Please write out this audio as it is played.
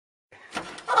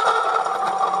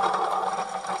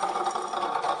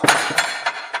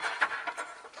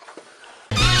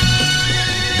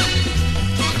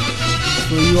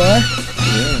are?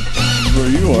 Yeah. This is where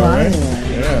you are, right?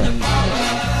 Yeah.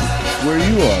 It's where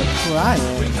you are. That's where I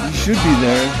am. You should be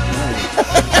there.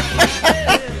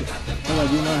 How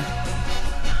about you, Mark?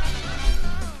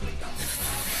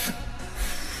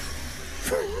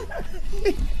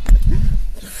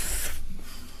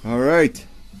 All right.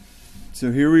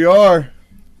 So here we are.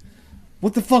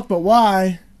 What the fuck, but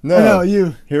why? No. Oh, no,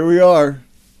 you. Here we are.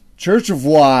 Church of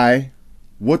Why.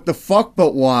 What the fuck,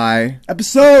 but why?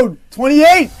 Episode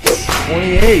 28.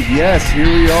 28. Yes, here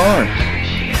we are.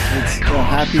 It's a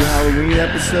happy Halloween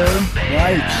episode.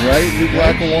 Right. Right, Luke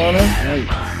Lackawanna?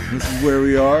 Right. This is where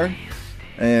we are.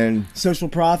 And Social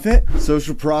Prophet.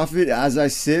 Social Prophet, as I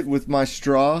sit with my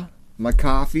straw, my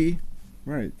coffee,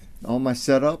 Right. all my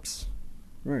setups,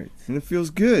 Right. and it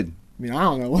feels good. I mean, I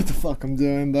don't know what the fuck I'm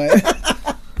doing, but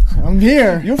I'm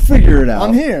here. You'll figure it out.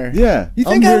 I'm here. Yeah. You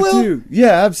think I'm I here will? too.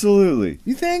 Yeah, absolutely.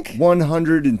 You think?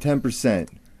 110%.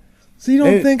 So you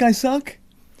don't And- think I suck?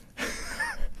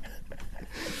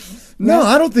 No,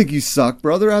 I don't think you suck,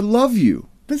 brother. I love you.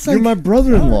 But it's You're like- my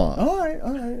brother-in-law. All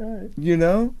right. You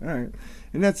know? All right.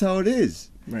 And that's how it is.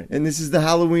 Right. And this is the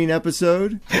Halloween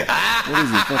episode. What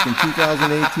is it? Fucking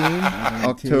 2018?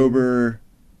 October,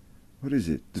 what is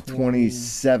it? The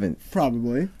 27th.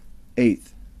 Probably.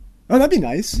 8th. Oh, that'd be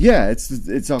nice. Yeah, it's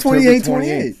October 28th.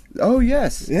 28th. Oh,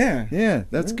 yes. Yeah. Yeah,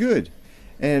 that's good.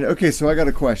 And, okay, so I got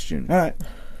a question. All right.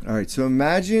 All right, so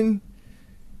imagine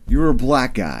you were a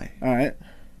black guy. All right.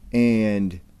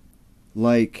 And,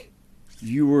 like,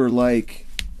 you were, like,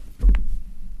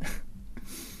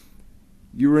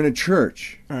 you were in a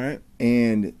church. All right.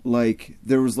 And, like,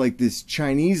 there was, like, this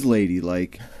Chinese lady,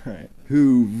 like, All right.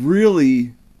 who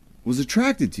really was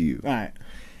attracted to you. All right.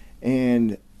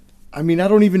 And, I mean, I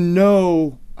don't even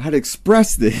know how to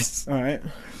express this, All right.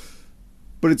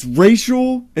 but it's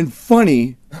racial and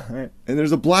funny, All right. and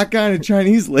there's a black guy and a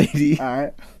Chinese lady. All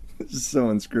right. This is so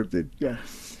unscripted. Yeah.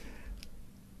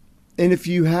 And if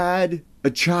you had a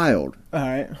child, All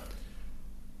right.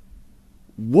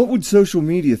 what would social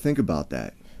media think about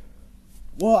that?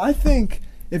 Well, I think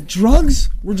if drugs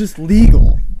were just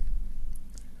legal,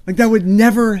 like that would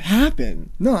never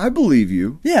happen. No, I believe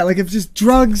you. Yeah, like if just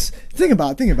drugs. Think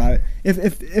about it.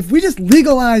 If we just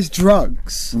legalized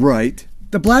drugs, Right.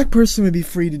 the black person would be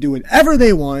free to do whatever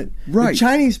they want. Right. The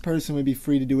Chinese person would be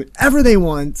free to do whatever they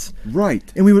want, Right.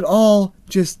 and we would all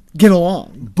just get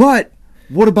along. But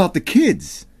what about the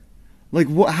kids? Like,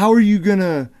 how are you going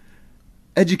to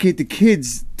educate the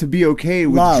kids to be okay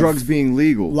with Love. drugs being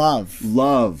legal? Love.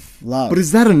 Love. Love. But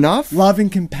is that enough? Love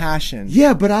and compassion.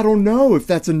 Yeah, but I don't know if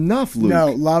that's enough, Luke. No,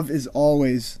 love is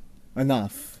always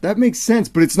enough. That makes sense,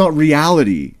 but it's not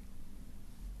reality.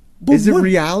 But Is it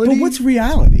reality? But what's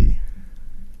reality?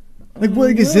 Like, what,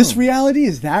 don't is this know. reality?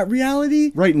 Is that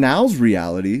reality? Right now's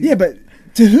reality. Yeah, but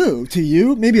to who? To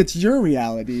you? Maybe it's your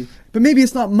reality, but maybe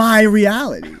it's not my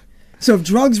reality. So if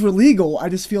drugs were legal, I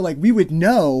just feel like we would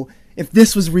know if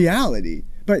this was reality.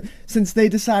 But since they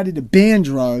decided to ban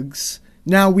drugs,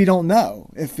 now we don't know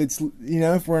if it's,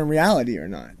 if we're in reality or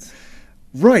not.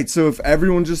 Right, so if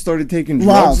everyone just started taking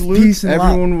Love, drugs, Luke, peace and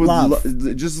everyone would love.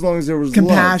 just as long as there was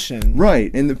Compassion. love.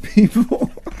 Right, and the people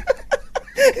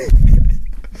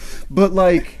But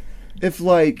like if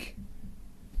like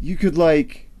you could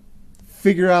like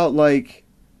figure out like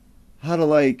how to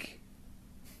like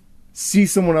see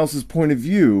someone else's point of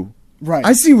view. Right.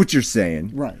 I see what you're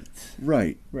saying. Right.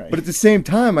 Right. Right. But at the same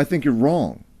time, I think you're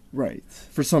wrong Right.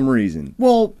 for some reason.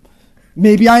 Well,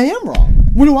 maybe I am wrong.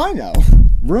 What do I know?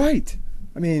 Right.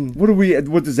 I mean,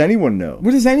 What does anyone know?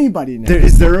 what does anybody know?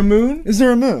 Is there a moon? Is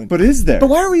there a moon? But is there? But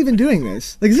why are we even doing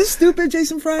this? Like, is this stupid,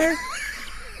 Jason Fryer?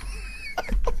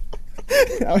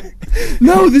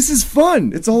 No, this is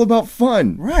fun. It's all about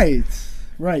fun. Right.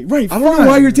 I don't know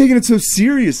why you're taking it so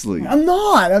seriously. I'm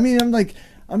not. I mean,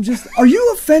 I'm just. Are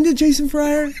you offended, Jason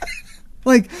Fryer?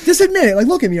 Like, just admit it. Like,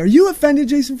 look at me. Are you offended,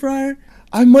 Jason Fryer?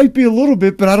 I might be a little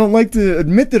bit, but I don't like to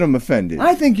admit that I'm offended.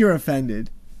 I think you're offended.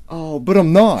 Oh, but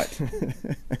I'm not.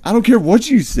 I don't care what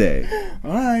you say.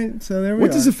 All right. So there we What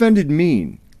are. does offended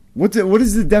mean? What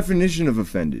is the definition of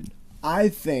offended? I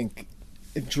think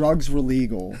if drugs were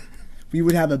legal, we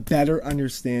would have a better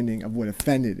understanding of what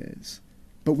offended is.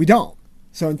 But we don't.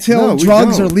 So until No, we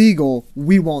drugs don't. are legal,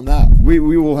 we won't know. We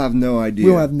will have no idea.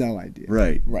 We'll have no idea.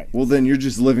 Right. Right. Well, then you're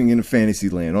just living in a fantasy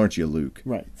land, aren't you, Luke?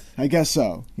 Right. I guess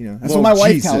so. That's Well, what my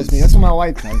wife Jesus. tells me. That's what my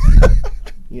wife tells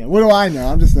me. What do I know?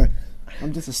 I'm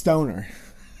just a stoner.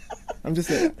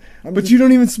 But you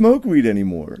don't even smoke weed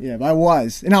anymore. Yeah, but I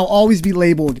was. And I'll always be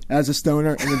labeled as a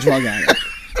stoner and a drug addict.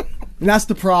 And that's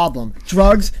the problem.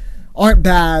 Drugs aren't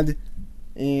bad,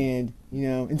 and,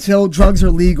 until drugs are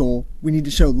legal, we need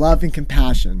to show love and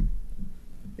compassion.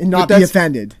 and not But be that's-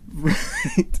 offended.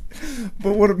 Right.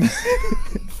 But what about...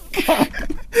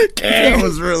 That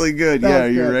was really good. Yeah, are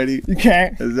you ready? You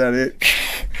can't. Is that it?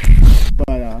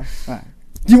 But all right.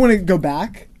 Do you want to go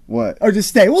back What? or just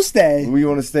stay? We'll stay. We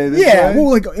want to stay this Yeah, way?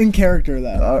 we'll like in character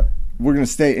though. We're going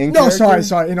to stay in No, character?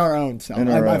 sorry, in our own self. In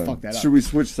our I own. fucked that up. Should we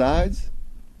switch sides?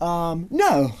 No.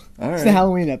 All It's right. the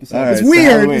Halloween episode. All right, It's the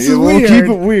weird. Halloween. This Yeah, is we'll weird. keep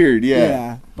it weird, yeah.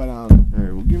 Yeah, but All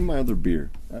right, we'll give me my other beer.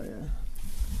 Oh yeah.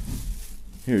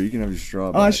 Here, you can have your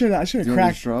straw Oh, I back. should have Do you want cracked.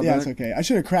 your straw Yeah, back? it's okay. I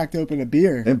should have cracked open a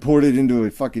beer. And poured it into a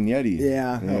fucking Yeti.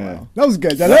 Yeah. Oh, Yeah. well. That was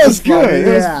good. That That was was good. fun. It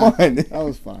Yeah. was fun. That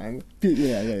was fun.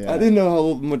 Yeah. I didn't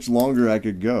know how much longer I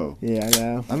could go.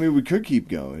 Yeah. I mean, we could keep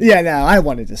going. Yeah, no, I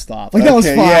wanted to stop. Like, that was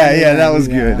Okay, fun. Yeah, that was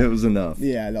good. Yeah. It was enough.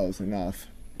 Yeah, that was enough.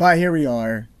 But here we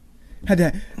are. Had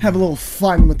to have a little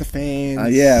fun with the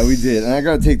fans. Yeah, we did. And I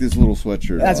gotta take this little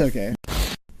sweatshirt That's off. okay. You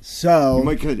So.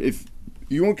 might catch, if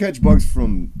you won't catch bugs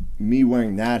from me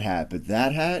wearing that hat, but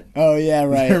that hat, Oh, yeah, there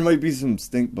right. might be some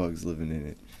stink bugs living in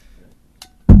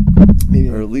it, Maybe.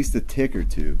 or at least a tick or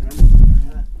two.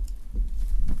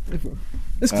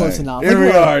 It's close All right. enough. Here Like, we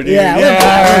we're- are, dude. Yeah, Yeah. we're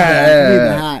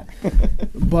back. We need the hat.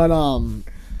 But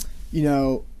you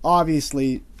know,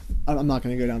 obviously, I'm not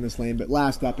going to go down this lane. But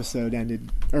last episode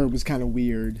was kind of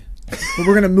weird. But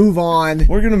we're gonna move on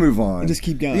We're gonna move on and just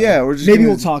keep going. Yeah, we're just maybe gonna-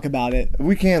 we'll talk about it.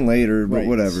 We can later, but Right.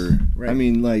 whatever. Right. I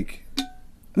mean, like,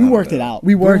 We I don't worked it know. out.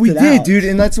 We But worked it did, out, dude,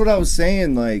 and that's what I was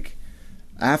saying. Like,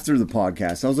 after the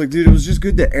podcast, I was like, dude, it was just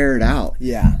good to air it out.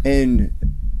 Yeah. And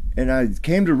I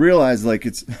came to realize, like,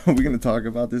 it's. Are we gonna talk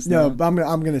about this No, now? but I'm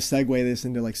gonna segue this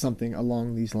into like something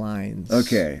along these lines.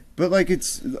 Okay, but like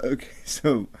it's okay.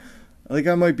 So, like,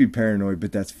 I might be paranoid,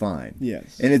 but that's fine.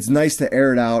 Yes. And it's nice to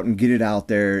air it out and get it out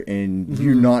there, and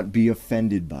you not be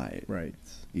offended by it, Right.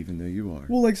 even though you are.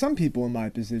 Well, like some people in my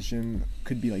position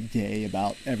could be like gay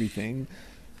about everything.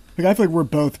 Like I feel like we're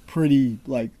both pretty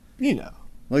like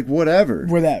Like whatever.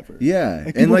 whatever. Yeah, Like,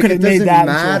 and people like could it have made doesn't that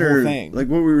into a whole matter. thing. Like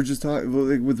what we were just talking,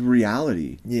 like with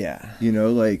reality. Yeah. You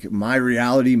know, like my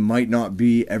reality might not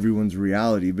be everyone's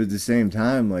reality, but at the same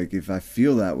time, like if I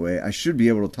feel that way, I should be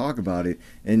able to talk about it,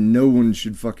 and no one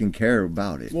should fucking care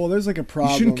about it. Well, there's like a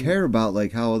problem. You shouldn't care about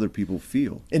like how other people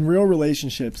feel. In real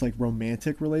relationships, like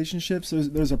romantic relationships,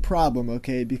 there's a problem,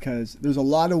 okay? Because there's a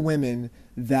lot of women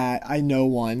that I know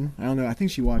one. I don't know. I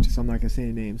think she watches. So I'm not gonna say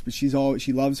any names, but she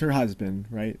loves her husband,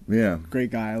 right? Yeah,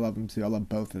 Great guy. I love him too. I love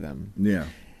both of them. yeah.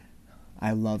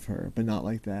 I love her, but not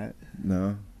like that.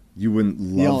 No, you wouldn't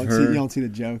You love don't, see, you her, don't see the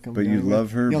joke. I'm but you going with.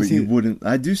 love her, don't but see you wouldn't.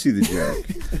 I do see the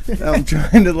joke. I'm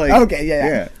trying to like. Okay,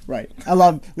 yeah. Right. I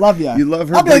love ya. You love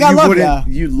her, I'll be but like, I you love wouldn't. ya.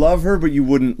 You love her, but you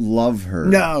wouldn't love her.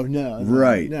 No.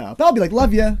 Right. No. But I'll be like,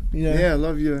 love ya. You know. Yeah,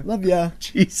 love you. Love ya.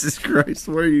 Jesus Christ,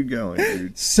 where are you going,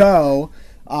 dude? So,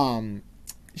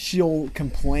 she'll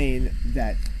complain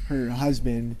that her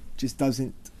husband just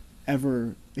doesn't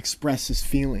ever express his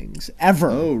feelings ever.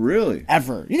 Oh, really?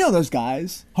 Ever. You know those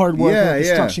guys, hard worker, Yeah, yeah.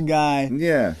 construction guy,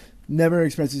 Yeah. never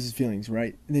expresses his feelings,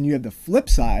 right? And then you have the flip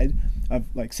side of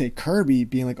like say Kirby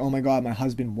being like, "Oh my god, my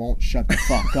husband won't shut the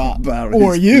fuck up," About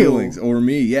or his you, feelings, or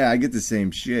me. Yeah, I get the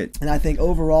same shit. And I think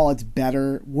overall it's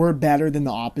better. We're better than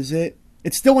the opposite.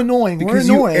 It's still annoying. Because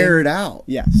We're you annoying. air it out.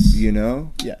 Yes. You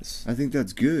know? Yes. I think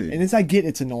that's good. And as I get,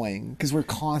 it's annoying because we're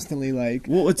constantly like,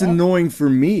 Well, it's annoying for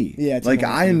me. Yeah, it's like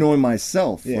annoying I for you. annoy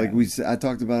myself. Yeah. Like I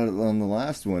talked about it on the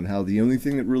last one. How the only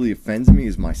thing that really offends me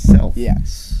is myself.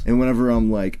 yes. And whenever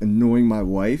I'm like annoying my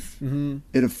wife, Mm-hmm.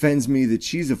 it offends me that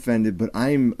she's offended, but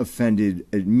I'm offended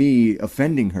at me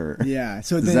offending her. Yeah.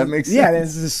 So Does then, that make sense? Yeah,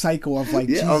 this is a cycle of like,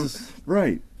 Yeah, Jesus.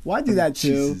 right. Well, I do that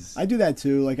too. Jesus. I do that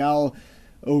too. Like I'll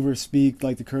overspeak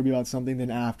like to Kirby about something,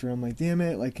 then after I'm like, damn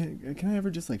it, like can I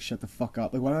ever just like shut the fuck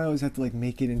up? Like why do I always have to like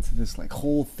make it into this like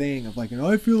whole thing of like,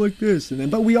 I feel like this, and then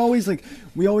but we always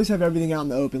have everything out in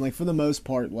the open. Like for the most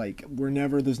part, like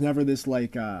there's never this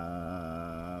like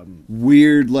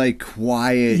Weird, like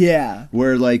quiet. yeah.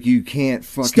 Where like you can't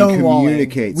fucking Stonewalling.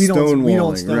 communicate. We don't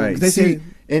Stonewalling, stone- right? they See, say-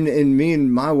 and me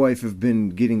and my wife have been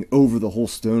getting over the whole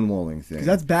stonewalling thing. 'Cause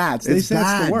that's bad. They It's say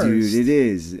bad, it's the worst. dude. It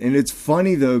is, and it's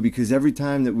funny though because every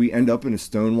time that we end up in a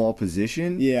stonewall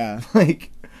position, Yeah.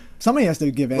 like. Somebody has to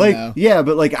give in Like though. yeah,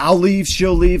 but like I'll leave,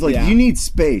 she'll leave. Like Yeah. you need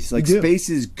space. Like You do. space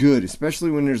is good,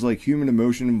 especially when there's like human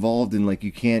emotion involved and like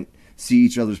you can't see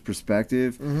each other's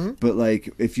perspective. Mm-hmm. But like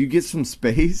if you get some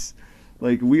space,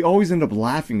 like we always end up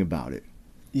laughing about it.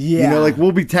 Yeah. You know, like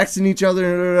we'll be texting each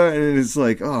other and it's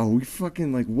like, oh, we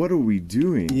fucking like, what are we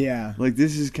doing? Yeah. Like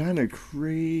this is kind of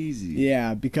crazy.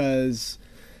 Yeah, because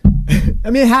I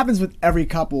mean, it happens with every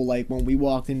couple. Like when we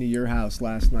walked into your house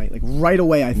last night, like right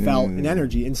away I felt an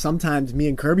energy. And sometimes me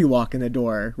and Kirby walk in the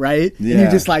door, right? Yeah. And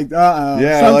you're just like, something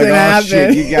like, happened.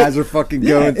 Shit, you guys are fucking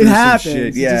going through some shit. It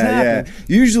just Yeah. happens.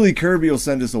 Usually Kirby will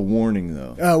send us a warning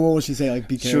though. Oh, what will she say? Like,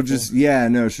 be careful. She'll just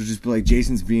be like,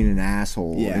 Jason's being an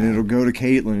asshole. Yeah. And it'll go to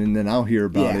Caitlin and then I'll hear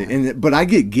about Yeah. it. But I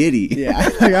get giddy. Yeah.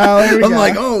 Like, oh, here we I'm go.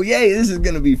 like, oh, yay, this is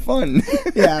going to be fun.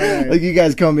 Yeah, right. Like, you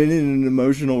guys come in an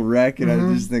emotional wreck, and I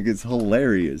just think it's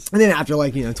hilarious. And then after,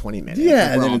 like, 20 minutes.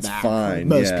 Yeah, we're then all it's back. fine.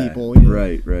 Most Yeah. people.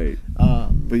 Right.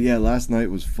 But yeah, last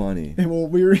night was funny. And well,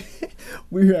 we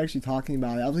were actually talking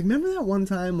about it. I was like, remember that one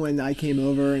time when I came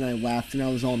over and I left and I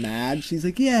was all mad? She's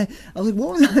like, yeah. I was like,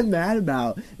 what was I mad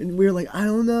about? And we were like, I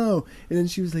don't know. And then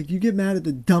she was like, you get mad at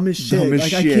the dumbest shit. Like,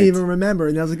 I can't even remember.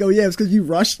 And I was like, oh yeah, it's because you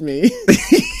rushed me.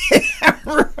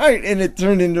 Right, and it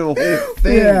turned into a whole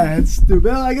thing. Yeah, it's stupid.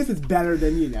 Well, I guess it's better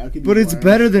than, could But be it's worse,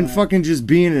 better than but- fucking just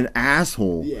being an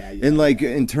asshole. Yeah.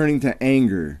 And turning to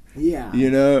anger. Yeah.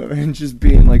 And just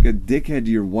being like a dickhead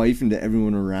to your wife and to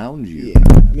everyone around you. Yeah.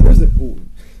 I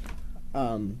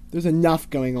mean, there's enough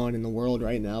going on in the world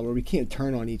right now where we can't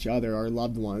turn on each other, our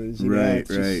loved ones. Right, It's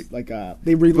just right. like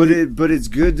they really. But it's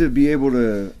good to be able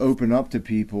to open up to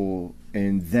people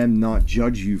and them not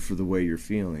judge you for the way you're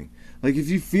feeling. Like, if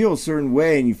you feel a certain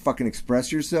way and you fucking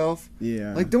express yourself,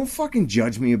 Yeah. like, don't fucking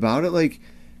judge me about it. Like,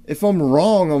 if I'm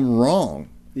wrong, I'm wrong.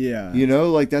 Yeah.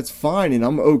 Like, that's fine, and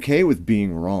I'm okay with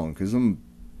being wrong, because I'm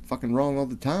fucking wrong all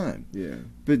the time. Yeah.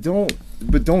 But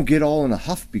don't get all in a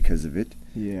huff because of it.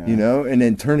 Yeah. And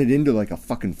then turn it into, like, a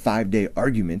fucking 5-day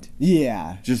argument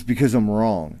Yeah. just because I'm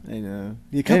wrong. I know.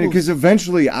 Because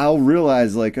eventually I'll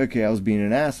realize, like, okay, I was being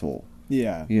an asshole.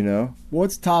 Yeah. Well,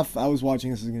 it's tough. I was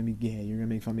watching. This is gonna be gay. You're gonna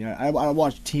make fun of me. I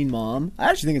watched Teen Mom. I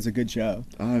actually think it's a good show.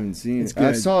 I haven't seen It's it.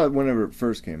 I good. saw it whenever it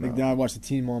first came Like out. I watched the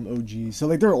Teen Mom OG. So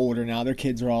like they're older now. Their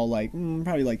kids are all like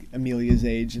probably like Amelia's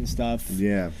age and stuff.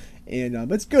 Yeah. And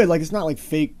but it's good. Like it's not like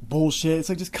fake bullshit. It's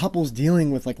like just couples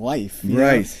dealing with like life. you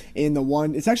Right. know? And the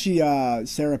one, it's actually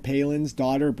Sarah Palin's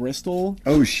daughter, Bristol.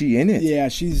 Oh, is she in it? Yeah,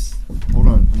 she's. Hold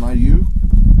on. Am I you?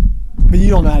 But you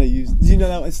don't know how to use. Do you know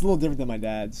that? It's a little different than my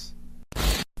dad's.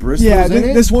 Bristol's Yeah, in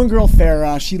it? this one girl,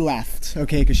 Farrah, she left,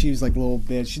 okay, because she was like a little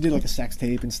bitch. She did like a sex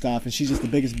tape and stuff, and she's just the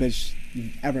biggest bitch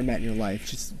you've ever met in your life.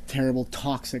 She's terrible,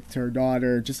 toxic to her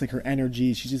daughter, just like her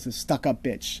energy. She's just a stuck-up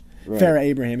bitch. Right. Farrah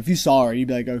Abraham. If you saw her, you'd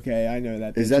be like, okay, I know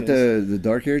that bitch. Is that the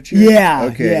dark-haired chick? Yeah,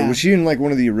 Okay. yeah. Was she in, like,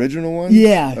 one of the original ones?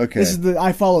 Yeah. Okay.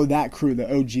 I follow that crew, the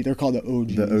OG. They're called the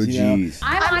OGs. The OGs. You know?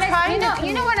 I'm honest.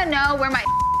 You know what I know where my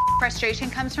frustration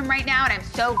comes from right now, and I'm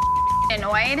so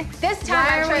annoyed. This time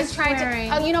Why I are we was trying swearing?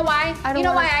 to. Oh, you know why? I don't you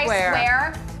know wanna why swear.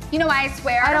 I swear? You know why I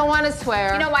swear? I don't want to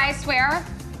swear. You know why I swear?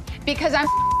 Because I'm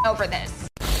over this.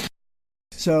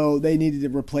 So they needed to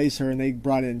replace her, and they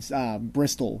brought in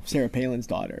Bristol, Sarah Palin's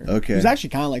daughter. Okay. Who's actually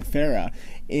kind of like Farrah,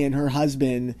 and her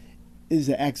husband is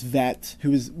an ex-vet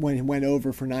who went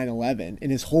over for 9/11,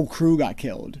 and his whole crew got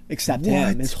killed except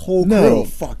him. His whole crew. No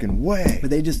fucking way. But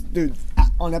they just, dude,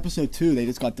 on episode 2, they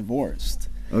just got divorced.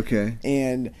 Okay.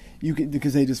 And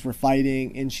because they just were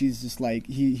fighting, and she's just like,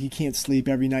 he can't sleep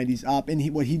every night he's up, and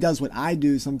what he does, what I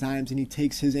do sometimes, and he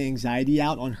takes his anxiety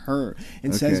out on her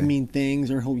and says Okay. mean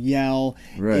things, or he'll yell.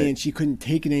 Right. And she couldn't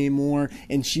take it anymore,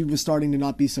 and she was starting to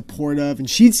not be supportive, and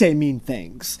she'd say mean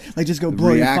things like, just go blow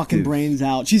your Reactive. fucking brains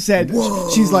out. She said,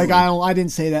 she's like, I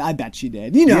didn't say that. I bet she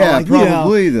did. Yeah, like,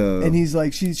 probably, though. And he's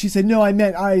like, she said, no, I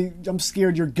meant I'm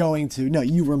scared you're going to. No,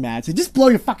 you were mad. So just blow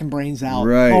your fucking brains out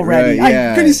Right, already. right,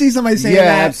 yeah. Couldn't you see somebody saying Yeah,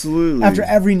 that? absolutely. After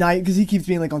every night, because he keeps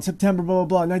being like, on September, blah,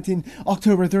 blah, blah,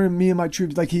 October 3rd, me and my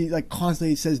troops, like he like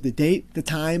constantly says the date, the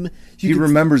time. He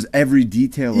remembers every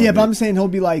detail Yeah, of but it. I'm saying he'll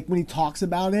be like, when he talks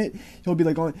about it, he'll be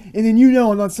like, and then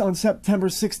on September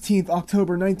 16th,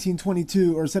 October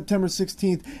 1922, or September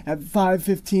 16th at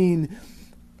 5:15,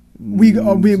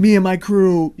 me and my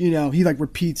crew, he like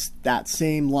repeats that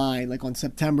same line, like on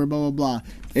September, blah, blah, blah.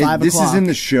 5 This is o'clock. in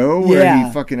the show where Yeah.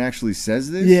 he fucking actually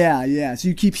says this? Yeah. So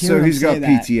you keep hearing him he's say got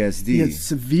that. PTSD. He has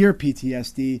severe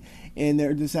PTSD, and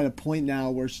they're just at a point now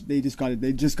where they just got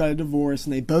a divorce,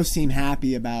 and they both seem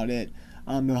happy about it.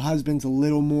 The husband's a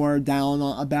little more down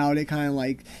about it, kind of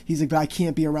like he's like, "But I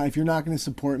can't be around. If you're not going to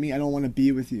support me, I don't want to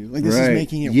be with you." Like this is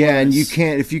making it worse. Yeah, and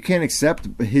if you can't accept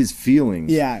his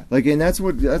feelings. Yeah. Like, and that's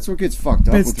what gets fucked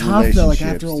up But it's with tough relationships. though. Like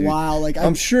after a dude. while, like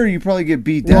I'm sure you probably get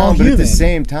beat We're all down, but at the human.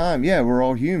 same time, yeah, we're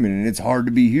all human, and it's hard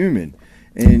to be human.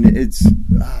 And it's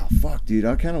fuck, dude.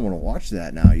 I kind of want to watch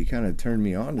that now. You kind of turned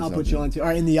me on to I'll something. put you on to. All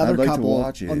right, and the other I'd like to couple,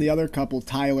 watch it. on the other couple,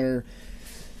 Tyler.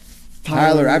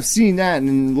 Tyler, I've seen that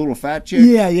in Little Fat Chick.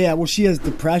 Yeah. Well, she has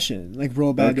depression, like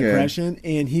real bad Okay. depression,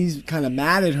 and he's kind of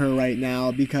mad at her right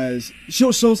now because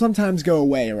she'll sometimes go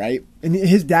away, right? And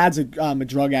his dad's a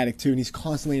drug addict too, and he's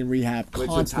constantly in rehab. Wait,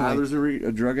 so Constantly. Tyler's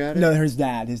a drug addict? No, his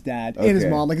dad, and his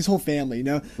mom, like his whole family, you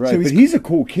know. Right, So but he's a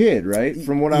cool kid, right?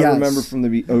 From what I Yes. remember from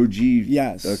the OG.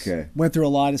 Yes. Okay. Went through a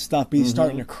lot of stuff, but he's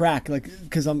starting to crack. Like,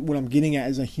 because what I'm getting at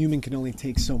is a human can only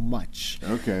take so much.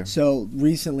 Okay. So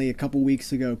recently, a couple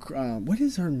weeks ago, what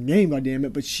is her name? God damn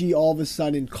it! But she all of a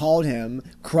sudden called him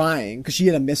crying because she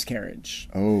had a miscarriage.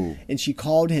 Oh. And she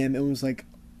called him and was like,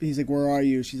 he's like, where are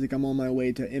you? She's like, I'm on my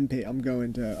way to inpatient. I'm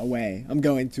going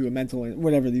to a mental,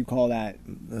 whatever you call that.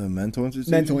 Mental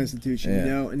institution? Mental institution, Yeah. you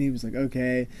know? And he was like,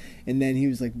 okay. And then he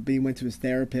was like, but he went to his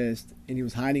therapist and he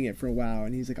was hiding it for a while.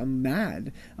 And he's like, I'm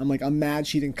mad. I'm mad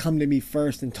she didn't come to me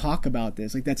first and talk about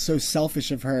this. Like, that's so selfish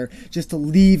of her just to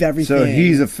leave everything. So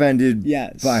he's offended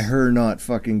Yes. by her not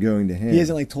fucking going to him. He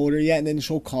hasn't like told her yet, and then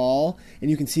she'll call,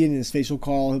 and you can see it in his face. She'll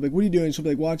call. He'll be like, "What are you doing?" She'll be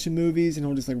like, "Watching movies," and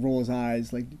he'll just like roll his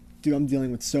eyes, like, "Dude, I'm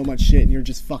dealing with so much shit, and you're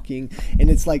just fucking." And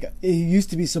it's like he used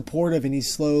to be supportive, and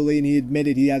he's slowly, and he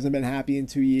admitted he hasn't been happy in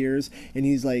 2 years, and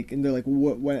he's like, and they're like,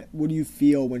 "What do you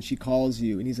feel when she calls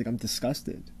you?" And he's like, "I'm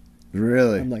disgusted."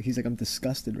 Really? I'm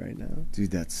disgusted right now.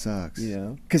 Dude, that sucks.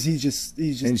 Yeah, because he's just.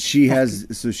 And she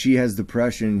has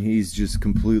depression. He's just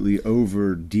completely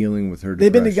over dealing with her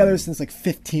depression. They've been together since like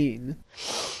 15.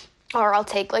 Or I'll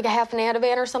take like a half an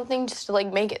Ativan or something just to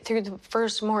like make it through the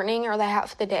first morning or the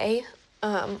half of the day.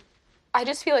 I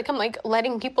just feel like I'm like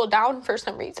letting people down for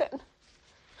some reason.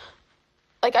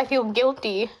 Like I feel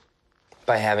guilty.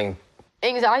 By having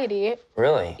Anxiety.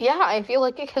 Really? Yeah, I feel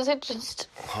like it because it just.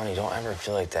 Honey, don't ever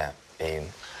feel like that, babe.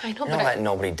 I know, You're but not letting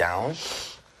nobody down.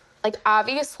 like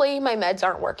obviously my meds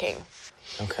aren't working.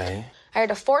 Okay. I had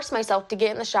to force myself to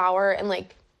get in the shower and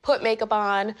like put makeup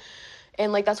on,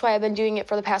 and like that's why I've been doing it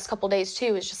for the past couple days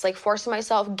too. Is just like forcing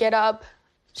myself, get up,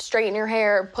 straighten your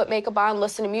hair, put makeup on,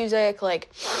 listen to music. Like,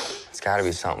 It's got to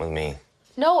be something with me.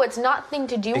 no, it's nothing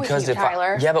to do Because with you, if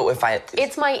Tyler. but if I...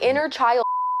 It's my inner child.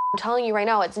 I'm telling you right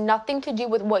now, it's nothing to do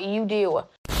with what you do.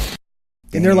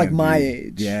 And they're like Damn, my dude.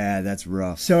 age. Yeah, that's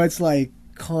rough. So it's like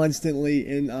constantly,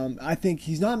 and I think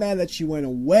he's not mad that she went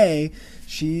away.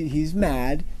 He's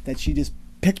mad that she just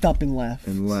picked up and left.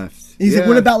 He's like,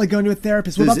 what about like going to a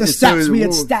therapist? What about the steps? We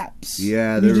had steps.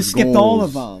 Yeah, you there's just skipped all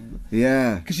goals. of them.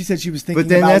 Yeah. Because she said she was thinking But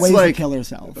then about that's ways like, to kill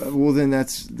herself. Well, then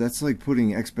that's like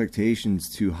putting expectations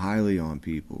too highly on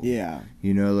people. Yeah.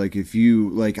 You know, like if you,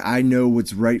 like, I know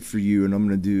what's right for you and I'm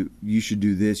going to do, you should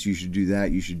do this, you should do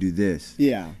that, you should do this.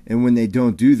 Yeah. And when they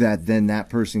don't do that, then that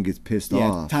person gets pissed Yeah,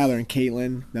 off. Tyler and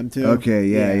Caitlyn, them two. Okay,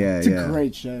 yeah. It's a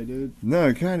great show, dude.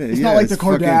 No, kind of. It's yeah, not like the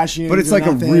fucking- Kardashians but it's or like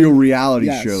nothing. a real reality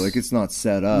Yes. show. Like it's not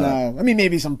set up. No, I mean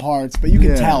maybe some parts, but you can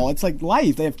Yeah. tell it's like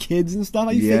life. They have kids and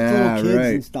stuff. You fake little kids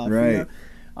right, and stuff. right. You know?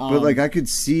 But like I could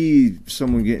see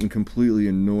someone getting completely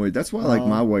annoyed. That's why like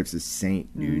my wife's a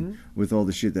saint, dude, with all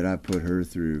the shit that I put her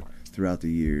through throughout the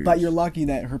years. But you're lucky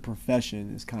that her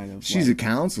profession is kind of She's like, a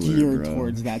counselor, geared bro.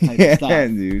 towards that type yeah, of stuff.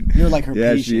 Dude. You're like her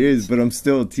Yeah, patient. she is, but I'm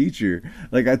still a teacher.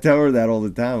 Like I tell her that all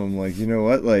the time. I'm like, you know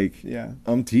what? Like, Yeah.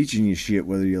 I'm teaching you shit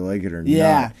whether you like it or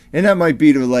Yeah. not. And that might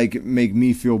be to like make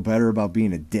me feel better about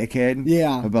being a dickhead.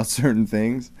 Yeah. About certain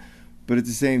things. But at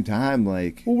the same time,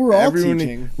 like, Well, we're all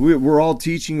teaching. We're all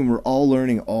teaching, and we're all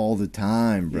learning all the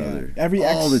time, brother.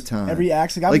 All the time. Every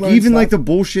acts. Like, I've like learned even like stuff. the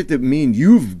bullshit that me and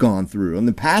you've gone through on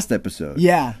the past episode.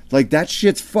 Yeah. Like that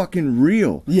shit's fucking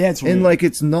real. Yeah, it's real. And like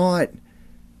it's not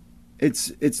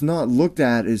looked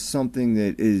at as something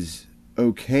that is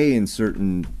okay in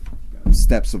certain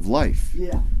steps of life.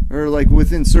 Yeah. Or like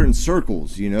within certain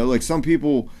circles, you know? Like some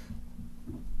people,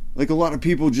 like a lot of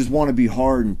people just want to be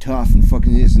hard and tough and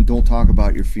fucking this and don't talk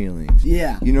about your feelings.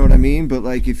 Yeah. You know what I mean? But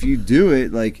like if you do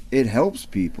it, like it helps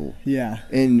people. Yeah.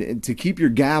 And to keep your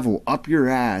gavel up your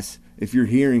ass if you're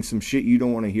hearing some shit you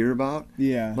don't want to hear about.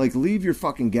 Yeah. Like leave your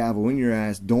fucking gavel in your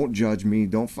ass. Don't judge me.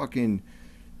 Don't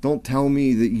tell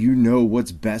me that you know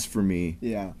what's best for me.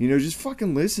 Yeah. You know, just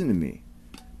fucking listen to me.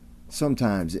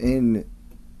 Sometimes. And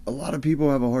a lot of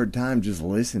people have a hard time just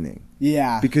listening.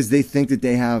 Yeah. Because they think that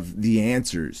they have the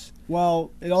answers.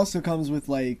 Well, it also comes with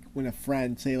like when a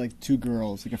friend, say like two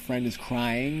girls, like a friend is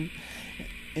crying,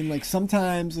 and like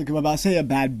sometimes, like about say a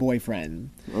bad boyfriend.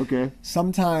 Okay.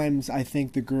 Sometimes I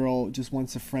think the girl just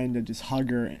wants a friend to just hug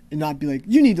her and not be like,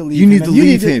 "You need to leave. You him. need to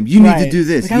leave him. You need to Right. do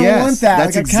this." Like, I don't Yes, want that.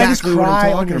 that's like, can I just exactly what I'm cry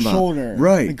on talking your about. shoulder.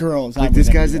 Right. The girls. I Like would this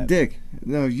never guy's do a that. dick.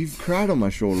 No, you've cried on my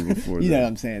shoulder before. You know though. what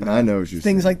I'm saying? I know what you're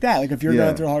Things saying. like that. Like if you're Yeah.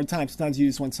 going through a hard time, sometimes you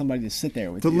just want somebody to sit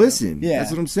there with To you. listen. Yeah.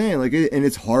 That's what I'm saying. Like, and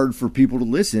it's hard for people to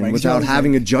listen Right, 'cause without you're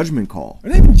having like- a judgment call. Or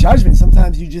not even judgment.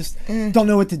 Sometimes you just don't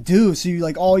know what to do. So you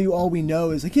like all we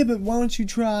know is like, yeah, but why don't you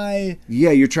try?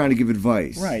 Yeah, you're trying to give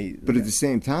advice. Right. But at the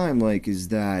same time, like, is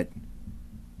that...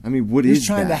 I mean, what You're is just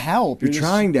trying that? to help. You're You're just-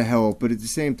 trying to help, but at the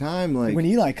same time, like... When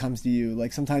Eli comes to you,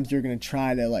 like sometimes you're gonna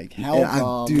try to like help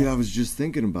Yeah, him. dude, I was just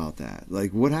thinking about that.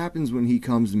 Like, what happens when he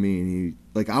comes to me and he...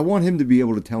 Like, I want him to be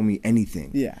able to tell me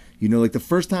anything. Yeah. You know, like, the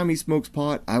first time he smokes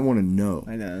pot, I want to know.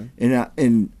 I know.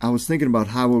 And I was thinking about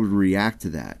how I would react to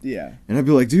that. Yeah. And I'd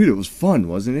be like, dude, it was fun,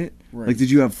 wasn't it? Right. Like, did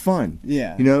you have fun?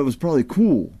 Yeah. You know, it was probably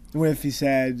cool. What if he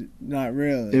said, not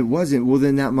really? It wasn't. Well,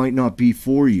 then that might not be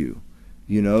for you.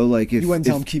 You know, like if... You wouldn't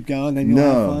tell if- him keep going, then you'll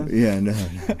No, have fun? yeah, no.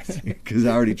 Because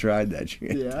I already tried that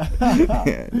shit. Yeah.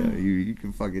 Yeah, no, you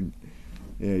can fucking...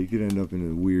 Yeah, you could end up in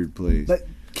a weird place. But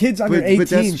kids under But 18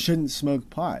 that's- shouldn't smoke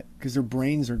pot because their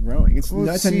brains are growing. It's Well,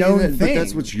 that's a see, known that- thing. But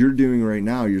that's what you're doing right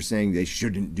now. You're saying they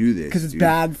shouldn't do this. 'Cause it's dude.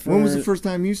 bad for- When was the first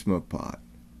time you smoked pot?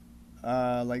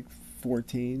 like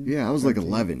 14. Yeah, I was like 13.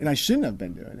 11. And I shouldn't have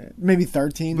been doing it. Maybe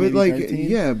 13, But maybe like, 13.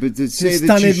 yeah, but to say that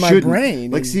stunted you my shouldn't,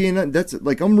 brain like, and- see, and that's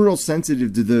like I'm real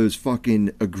sensitive to those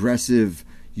fucking aggressive.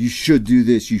 You should do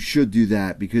this. You should do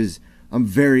that because I'm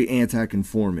very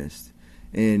anti-conformist.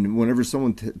 And whenever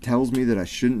someone tells me that I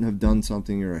shouldn't have done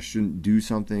something or I shouldn't do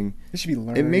something, It should be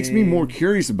learning. it makes me more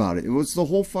curious about it. It was the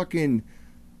whole fucking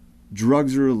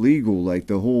drugs are illegal, like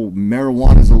the whole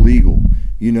marijuana's illegal.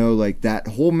 You know, like that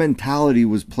whole mentality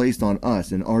was placed on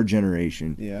us in our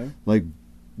generation. Yeah. Like,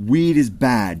 weed is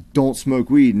bad. Don't smoke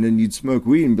weed. And then you'd smoke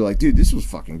weed and be like, dude, this was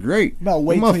fucking great. What about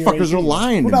wait Them till you're motherfuckers are 18?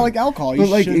 lying. What to about me. like alcohol? But,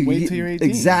 You should wait till you're 18.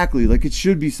 Exactly. Like, it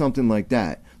should be something like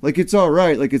that. Like, it's all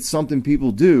right. Like, it's something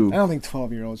people do. I don't think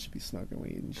 12-year-olds should be smoking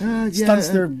weed. And shit. Yeah. It stunts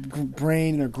their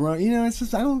brain and their growing. You know, it's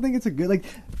just I don't think it's a good like,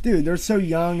 dude. They're so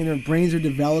young and their brains are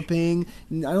developing.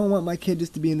 And I don't want my kid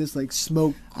just to be in this like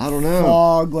smoke I don't know.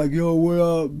 fog. Like, yo, what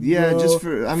up? Yeah, bro? just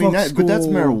for I mean, Fuck but that's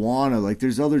school. marijuana. Like,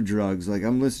 there's other drugs. Like,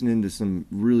 I'm listening to some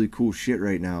really cool shit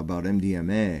right now about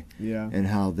MDMA. Yeah. And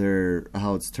how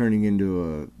it's turning into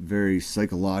a very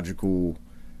psychological,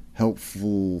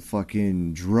 helpful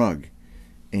fucking drug.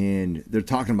 And they're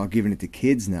talking about giving it to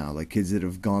kids now, like kids that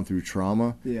have gone through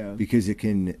trauma. Yeah. Because it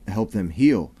can help them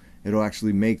heal. It'll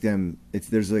actually make them. If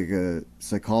there's like a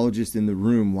psychologist in the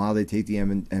room while they take the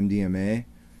MDMA,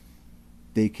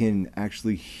 they can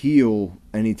actually heal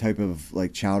any type of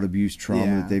like child abuse trauma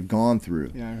Yeah. that they've gone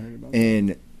through. Yeah, I heard about that.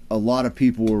 And a lot of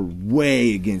people are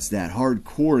way against that,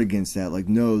 hardcore against that. Like,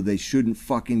 no, they shouldn't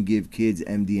fucking give kids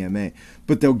MDMA.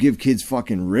 But they'll give kids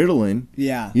fucking Ritalin.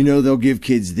 Yeah. You know, they'll give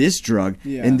kids this drug.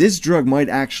 Yeah. And this drug might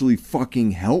actually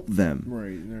fucking help them.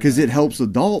 Right. Because it helps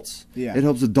adults. Yeah. It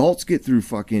helps adults get through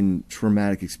fucking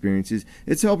traumatic experiences.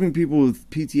 It's helping people with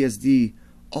PTSD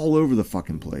all over the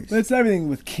fucking place. But it's everything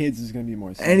with kids is going to be more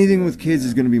sensitive. Anything with kids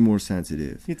is going to be more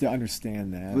sensitive. You have to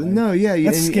understand that. But like, no, yeah,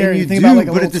 that's and scary. you Think do, about like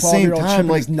a but little at the same 12-year-old time, tripping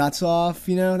like his nuts off.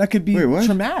 You know, that could be Wait, what?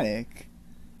 traumatic.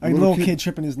 A Little little kid- kid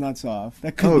tripping his nuts off.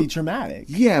 That could Oh, be traumatic.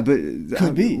 Yeah, but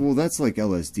Could be. Well, that's like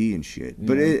LSD and shit.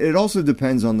 But Yeah. it also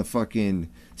depends on the fucking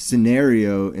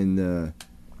scenario and the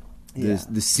Yeah.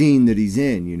 the scene that he's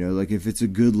in. You know, like if it's a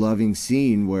good loving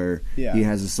scene where Yeah. he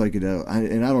has a psychedelic,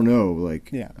 and I don't know, like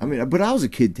Yeah. I mean, but I was a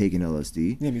kid taking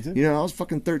LSD. Yeah, me too. You know, I was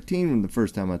fucking 13 when the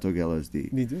first time I took LSD,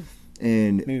 Me too.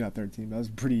 and Maybe not 13, but I was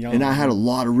pretty young. and I had a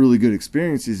lot of really good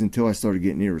experiences until I started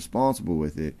getting irresponsible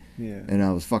with it. Yeah. And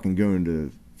I was fucking going to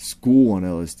school on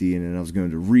LSD, and then I was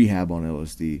going to rehab on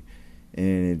LSD,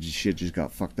 and shit just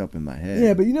got fucked up in my head.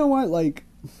 Yeah, but you know what? Like,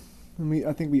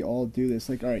 I think we all do this.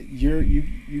 Like, all right,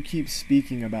 you keep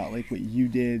speaking about like what you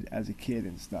did as a kid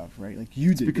and stuff, right? Like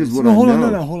you did because this. what no, I hold on,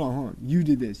 know- hold on. You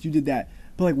did this, you did that.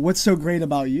 But like, what's so great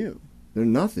about you? They're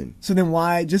nothing. So then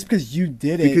why, just because you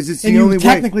did it, Because it's and the you only way-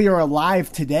 technically are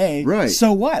alive today, Right.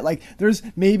 So what? Like, there's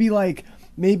maybe,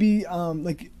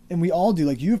 and we all do,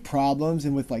 like, you have problems,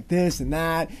 and with, like, this and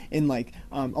that, and, like,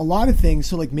 a lot of things,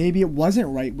 so, like, maybe it wasn't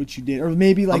right what you did, or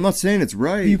maybe, like, I'm not saying it's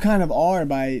right. you kind of are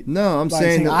by... No, I'm by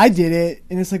saying that- I did it,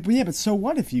 and it's like, well, yeah, but so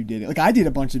what if you did it? Like, I did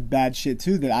a bunch of bad shit,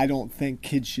 too, that I don't think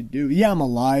kids should do. Yeah, I'm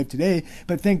alive today,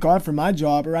 but thank God for my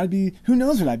job, or I'd be... Who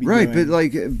knows what I'd be right,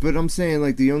 doing. but I'm saying,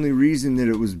 like, the only reason that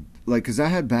it was, like, because I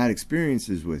had bad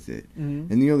experiences with it.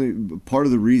 Mm-hmm. And the only part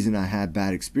of the reason I had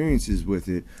bad experiences with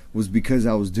it was because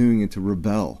I was doing it to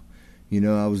rebel. You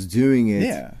know, I was doing it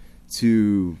Yeah.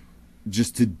 to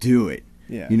do it.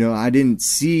 Yeah. You know, I didn't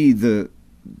see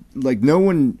no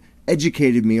one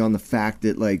educated me on the fact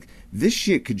that, like, this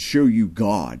shit could show you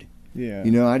God. Yeah.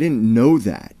 You know, I didn't know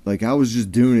that. Like, I was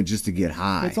just doing it just to get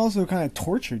high. It's also kind of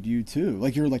tortured you too.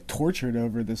 Like you're like tortured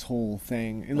over this whole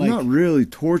thing. And I'm not really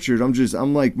tortured.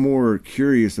 I'm like more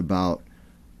curious about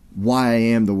why I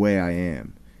am the way I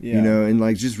am. Yeah. You know, and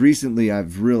like just recently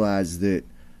I've realized that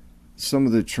some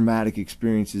of the traumatic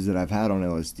experiences that I've had on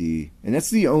LSD, and that's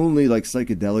the only like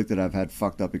psychedelic that I've had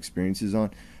fucked up experiences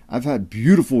on. I've had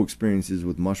beautiful experiences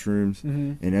with mushrooms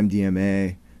and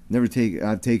MDMA.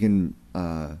 I've taken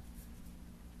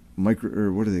what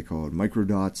are they called?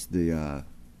 Microdots,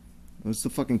 what's the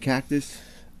fucking cactus?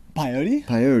 Peyote?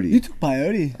 Peyote. You took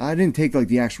peyote. I didn't take like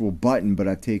the actual button, but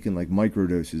I've taken like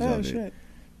microdoses Oh, of shit. it.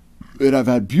 And I've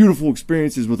had beautiful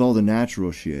experiences with all the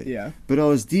natural shit. Yeah. But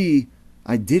LSD,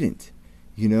 I didn't.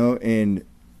 You know, and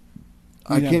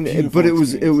You didn't have beautiful it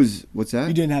was experiences. what's that?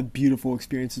 You didn't have beautiful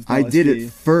experiences with I did LSD. it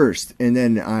first, and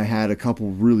then I had a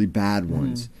couple really bad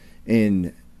ones,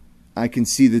 and I can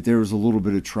see that there was a little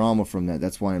bit of trauma from that.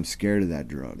 That's why I'm scared of that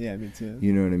drug. Yeah, me too.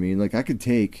 You know what I mean? Like I could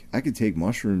take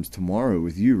mushrooms tomorrow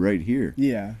with you right here.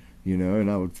 Yeah. You know, and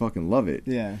I would fucking love it.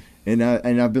 Yeah. And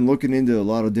I've been looking into a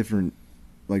lot of different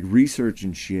like research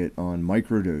and shit on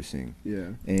microdosing. Yeah.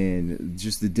 And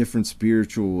just the different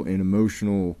spiritual and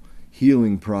emotional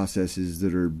healing processes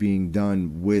that are being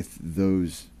done with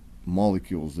those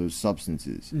molecules, those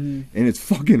substances. And it's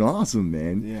fucking awesome,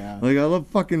 man. Yeah. Like I love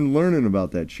fucking learning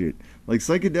about that shit. Like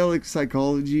psychedelic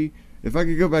psychology, if I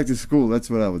could go back to school, that's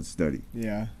what I would study.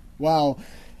 Yeah. Wow.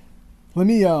 Let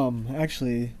me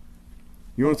actually.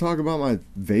 You want to talk about my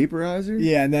vaporizer?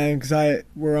 Yeah, and then because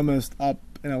we're almost up,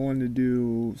 and I wanted to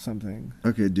do something.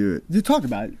 Okay, do it. Just talk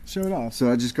about it. Show it off.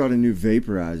 So I just got a new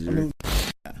vaporizer.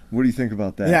 What do you think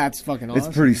about that? Yeah, it's fucking awesome.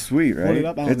 It's pretty sweet, right? Hold it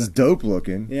up, It's dope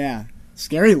looking. Yeah.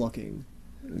 Scary looking.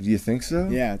 You think so?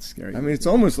 Yeah, it's scary. I mean, it's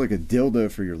almost like a dildo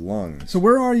for your lungs. So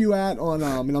where are you at on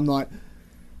and I'm not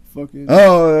fucking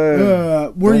where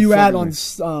are Don't you at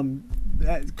fuck on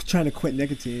trying to quit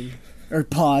nicotine or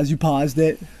pause? You paused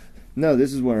it. No,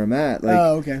 this is where I'm at. Like,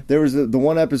 Oh, okay. There was the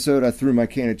one episode I threw my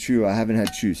can of chew. I haven't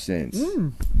had chew since,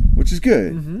 which is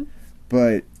good.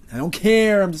 But I don't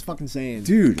care. I'm just fucking saying.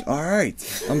 dude, all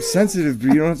right, I'm sensitive, but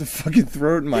you don't have to fucking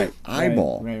throw it in my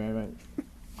eyeball. Right.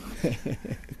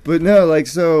 But no, like,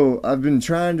 so I've been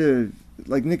trying to,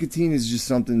 like, nicotine is just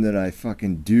something that I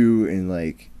fucking do, and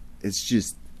like, it's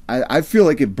just I feel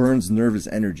like it burns nervous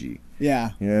energy.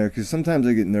 Yeah. You know, because sometimes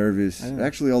I get nervous.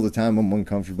 Actually, all the time I'm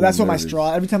uncomfortable. That's what my nervous.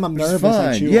 straw. Every time I'm It's nervous,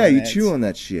 I fine. chew Yeah, on you it. chew on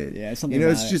that shit. Yeah, something you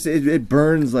know, about it's just it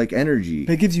burns like energy.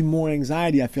 But it gives you more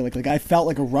anxiety. I feel like I felt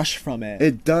like a rush from it.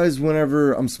 It does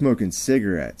whenever I'm smoking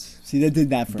cigarettes. See, they did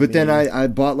that for me. But then I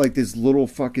bought like this little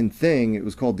fucking thing. It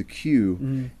was called the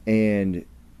Q, and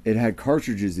it had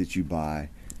cartridges that you buy,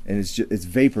 and it's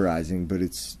vaporizing, but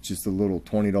it's just a little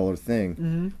 $20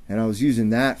 thing. And I was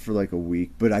using that for like a week,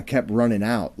 but I kept running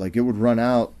out. Like it would run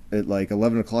out at like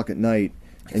 11 o'clock at night,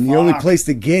 and the only place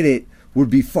to get it would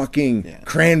be fucking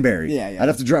Cranberry. Yeah. I'd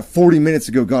have to drive 40 minutes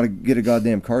to go get a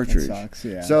goddamn cartridge. That sucks,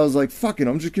 yeah. So I was like, fuck it,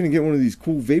 I'm just gonna get one of these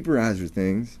cool vaporizer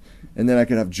things, and then I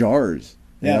could have jars.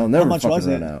 Yeah, I'll how never much fucking was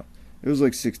run it? out. It was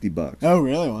like $60. Oh,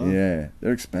 really? Wow. Yeah,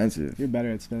 they're expensive. You're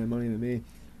better at spending money than me.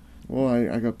 Well,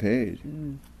 I got paid.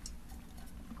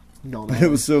 No, But it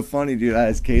was so funny, dude. I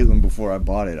asked Caitlin before I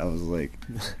bought it. I was like,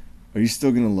 "Are you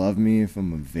still gonna love me if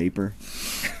I'm a vapor?"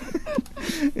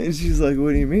 And she's like,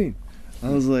 "What do you mean?" I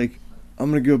was like, "I'm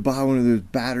gonna go buy one of those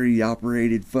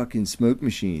battery-operated fucking smoke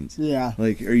machines. Yeah.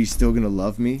 Like, are you still gonna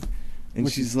love me?" And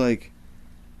she's like,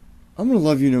 "I'm gonna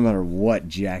love you no matter what,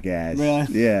 jackass." Really?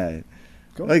 Yeah.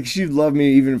 Cool. Like, she'd love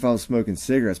me even if I was smoking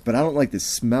cigarettes, but I don't like the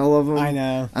smell of them. I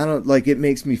know. I don't like it.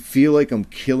 Makes me feel like I'm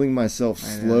killing myself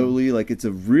slowly. Like it's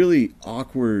a really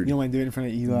awkward, You don't want to do it in front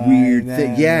of Eli. weird and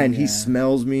thing. then- Yeah, and he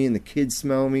smells me, and the kids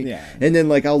smell me. Yeah. And then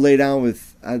like I'll lay down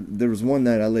with. There was one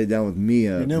night I laid down with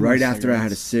Mia Yeah, no more right after I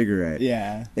had a cigarettes. cigarette.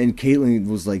 Yeah. And Caitlin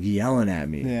was like yelling at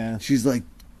me. Yeah. She's like,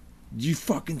 "You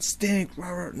fucking stink."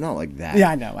 Not like that.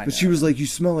 Yeah, I know. But she was like, "You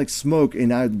smell like smoke,"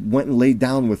 and I went and laid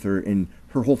down with her, and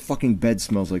her whole fucking bed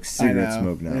smells like cigarette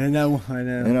smoke now. I know.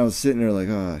 And I was sitting there like,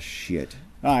 oh shit.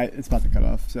 All right, it's about to cut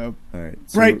off. So All right,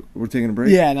 so Break. We're taking a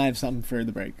break. yeah, and I have something for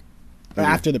the break. Okay.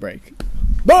 After the break.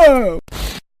 Boom.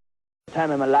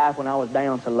 Time in my life when I was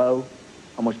down so low,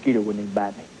 a mosquito wouldn't even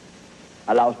bite me.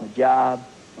 I lost my job,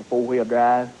 my four-wheel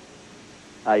drive.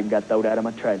 I even got thrown out of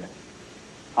my trailer.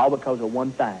 All because of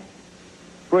one thing,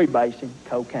 freebasing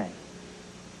cocaine.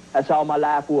 That's all my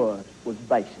life was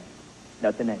basing,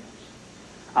 nothing else.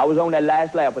 I was on that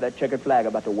last lap with that checkered flag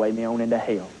about to weigh me on into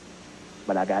hell,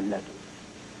 but I got lucky.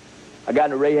 I got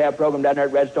in a rehab program down there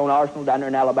at Redstone Arsenal, down there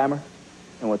in Alabama,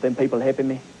 and with them people helping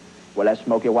me, well, that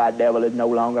smoky white devil is no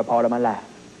longer a part of my life.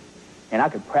 And I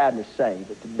could proudly say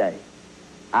that today,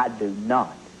 I do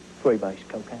not freebase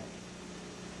cocaine.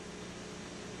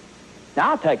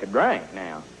 Now, I'll take a drink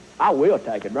now. I will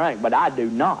take a drink, but I do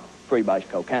not freebase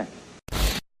cocaine.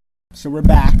 So we're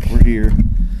back. We're here.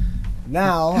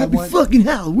 Now, Happy fucking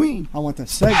Halloween. I want to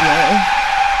segue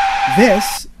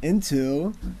this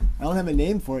into, I don't have a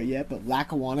name for it yet, but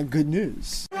Lackawanna Good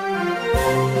News.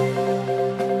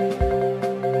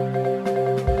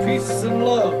 Peace and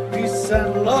love. Peace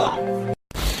and love.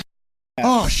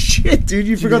 Oh shit, dude!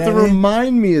 You forgot to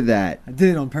remind me of that. I did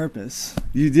it on purpose.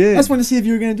 You did. I just wanted to see if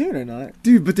you were going to do it or not.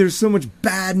 Dude, but there's so much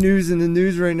bad news in the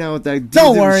news right now with that dude.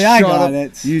 Don't worry, I got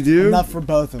it. You do? Enough for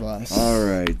both of us. All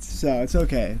right. So it's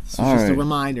okay. It's All just a right.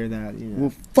 reminder that, you know.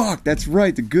 Well, fuck, that's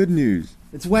right, the good news.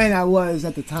 It's when I was,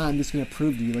 at the time, just going to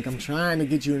prove to you, like, I'm trying to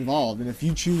get you involved. And if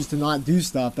you choose to not do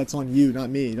stuff, that's on you, not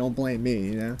me. Don't blame me,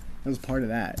 you know? That was part of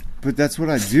that. But that's what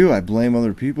I do. I blame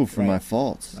other people for my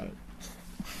faults. Right.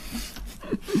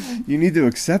 You need to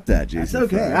accept that, Jason.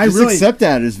 That's okay. Fry. I Just really accept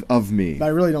that as of me. But I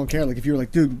really don't care. Like, if you were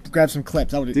like, dude, grab some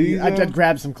clips, I'd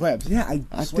grab some clips. Yeah,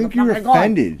 I think you're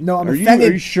offended. No, I'm Are offended.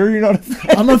 Are you sure you're not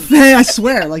offended? I'm offended. I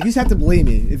swear. Like, you just have to believe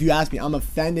me. If you ask me, I'm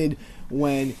offended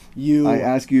when you. I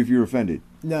ask you if you're offended.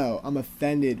 No, I'm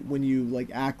offended when you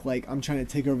like act like I'm trying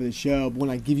to take over the show, but when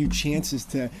I give you chances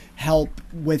to help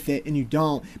with it and you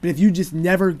don't. But if you just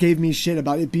never gave me shit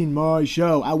about it being my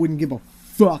show, I wouldn't give a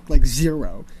fuck, like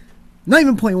zero. Not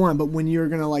even 0.1, but when you're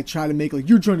gonna like try to make like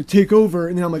you're trying to take over,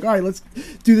 and then I'm like, all right, let's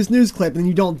do this news clip, and then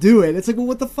you don't do it. It's like, well,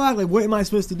 what the fuck? Like, what am I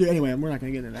supposed to do? Anyway, we're not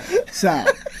gonna get into that. So,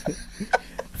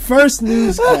 first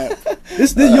news clip.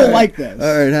 This you'll like this.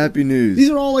 All right, happy news. These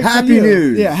are all like happy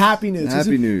news. Yeah, happy news.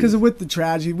 Happy news. Because with the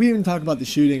tragedy, we didn't talk about the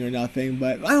shooting or nothing,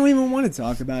 but I don't even want to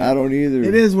talk about it. I don't either.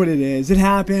 It is what it is. It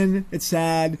happened. It's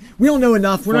sad. We don't know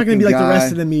enough. We're not going to be like Fucking the rest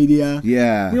guy. of the media.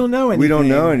 Yeah. We don't know anything. We don't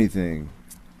know anything.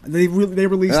 They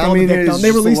released I all mean, the it's victims. They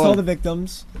just a released lot- all the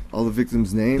victims. All the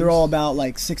victims' names. They're all about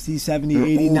like 60, 70, They're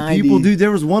 80, old 90. people, dude.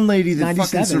 There was one lady that 97.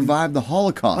 fucking survived the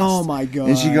Holocaust. Oh my god.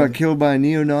 And she got killed by a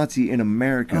neo-Nazi in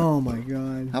America. Oh my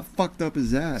god. How fucked up is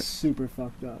that? Super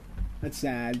fucked up. That's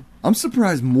sad. I'm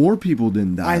surprised more people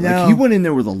didn't die. I know. Like, he went in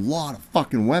there with a lot of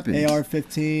fucking weapons.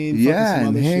 AR-15. Yeah, some and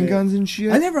other shit. handguns and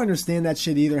shit. I never understand that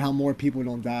shit either. How more people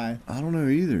don't die. I don't know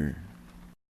either.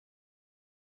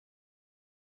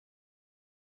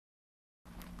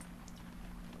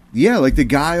 Yeah, like the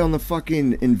guy on the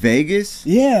fucking in Vegas.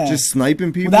 Yeah. Just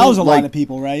sniping people. Well, that was a lot Like, of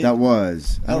people, right? That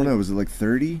was. I don't Oh. know. Was it like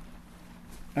 30?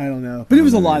 I don't know, but it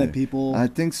was a lot of people. I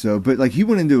think so, but like he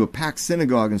went into a packed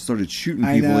synagogue and started shooting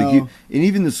I people. know. Like and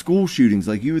even the school shootings.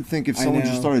 Like you would think if I someone know.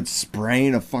 just started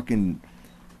spraying a fucking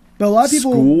But a lot of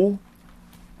people. school,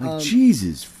 like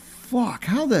Jesus, fuck,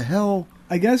 how the hell?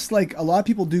 I guess like a lot of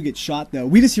people do get shot though.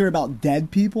 We just hear about dead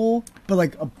people, but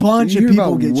like a bunch You of hear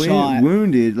people about get shot.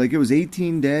 wounded. Like it was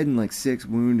 18 dead and like 6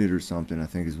 wounded or something. I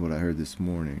think is what I heard this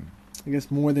morning. I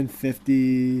guess more than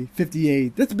 50,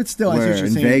 58. That's but still, I see Where, what you're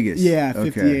in saying. Vegas? Yeah,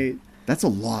 Okay. 58. That's a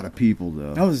lot of people,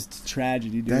 though. That was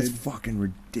tragedy, dude. That's fucking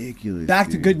ridiculous. Back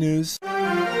to dude. good news.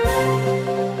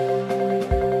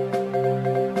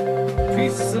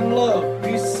 Peace and love.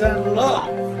 Peace and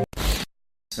love.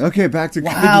 Okay, back to good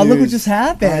Wow, news. look what just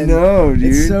happened. I know, dude.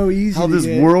 It's so easy. How to this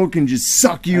get. world can just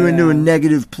suck you I into a know.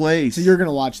 negative place. So you're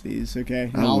gonna watch these, okay?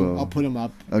 And I will. I'll put them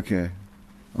up. Okay.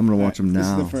 I'm gonna watch them now. This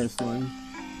is the first one.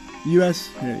 U.S.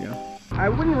 Here you go. I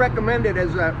wouldn't recommend it as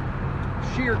a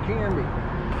sheer candy.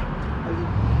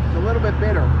 It's a little bit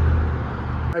bitter.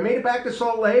 I made it back to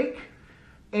Salt Lake,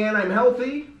 and I'm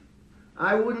healthy.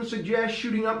 I wouldn't suggest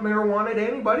shooting up marijuana to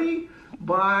anybody,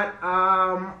 but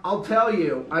I'll tell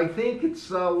you, I think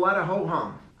it's a lot of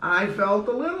ho-hum. I felt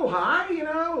a little high,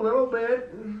 a little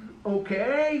bit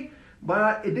okay,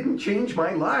 but it didn't change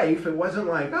my life. It wasn't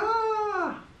like,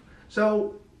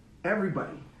 So,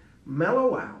 everybody,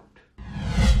 mellow out.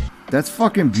 That's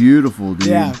fucking beautiful, dude.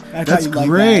 Yeah, I thought that's you'd like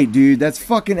great, that. dude. That's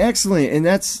fucking excellent, and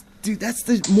that's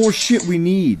the more shit we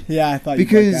need. Yeah, I thought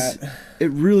because you'd like that.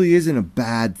 it really isn't a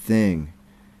bad thing,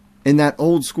 and that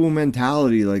old school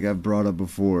mentality, like I've brought up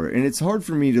before, and it's hard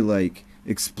for me to like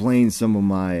explain some of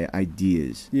my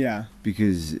ideas. Yeah.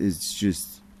 Because it's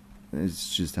just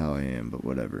how I am. But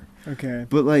whatever. Okay.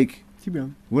 But like, keep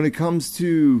going. When it comes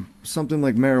to something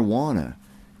like marijuana,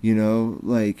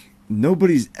 like.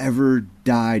 Nobody's ever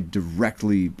died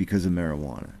directly because of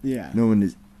marijuana. Yeah. No one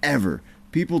has ever.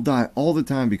 People die all the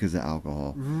time because of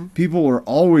alcohol. Mm-hmm. People are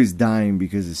always dying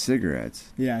because of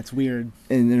cigarettes. Yeah, it's weird.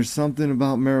 And there's something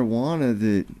about marijuana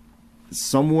that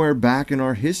somewhere back in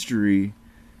our history,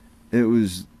 it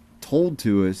was told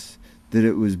to us that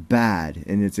it was bad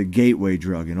and it's a gateway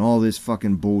drug and all this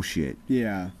fucking bullshit.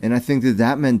 Yeah. And I think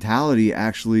that mentality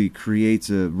actually creates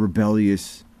a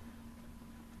rebellious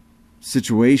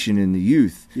situation in the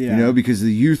youth, Yeah. you know, because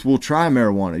the youth will try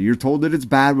marijuana. You're told that it's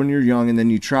bad when you're young, and then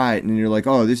you try it and you're like,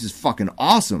 oh, this is fucking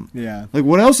awesome. Yeah. Like,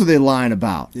 what else are they lying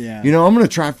about? Yeah. You know, I'm going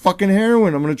to try fucking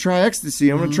heroin. I'm going to try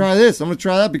ecstasy. I'm going to try this. I'm going to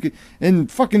try that. Because,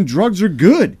 and fucking drugs are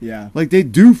good. Yeah. Like, they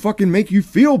do fucking make you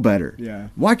feel better. Yeah.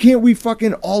 Why can't we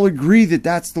fucking all agree that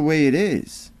that's the way it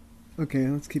is? Okay,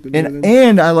 let's keep it moving.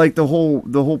 And I like the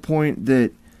whole point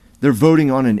that they're voting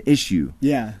on an issue.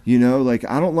 Yeah. You know, like,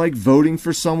 I don't like voting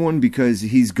for someone because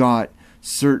he's got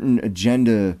certain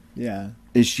agenda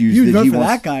issues. You'd that vote he for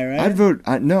wants. that guy, right?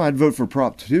 I'd vote for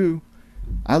Prop 2.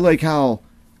 I like how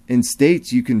in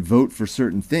states you can vote for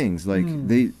certain things. Like,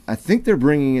 I think they're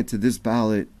bringing it to this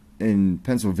ballot in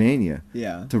Pennsylvania to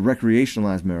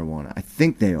recreationalize marijuana. I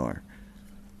think they are.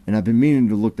 And I've been meaning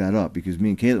to look that up because me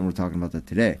and Caitlin were talking about that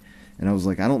today. And I was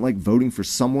like, I don't like voting for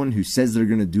someone who says they're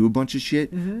going to do a bunch of shit,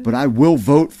 but I will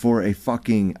vote for a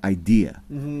fucking idea.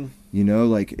 You know,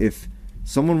 like, if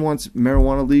someone wants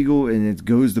marijuana legal and it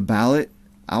goes to ballot,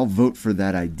 I'll vote for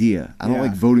that idea. I don't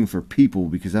like voting for people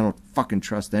because I don't fucking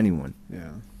trust anyone. Yeah.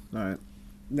 All right.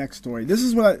 Next story. This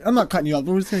is what I'm not cutting you off,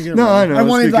 but we're just going to get it No, rolling. I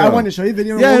know. I wanted to show you a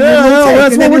video. Yeah, no,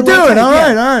 that's what we're doing. All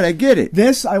right, I get it.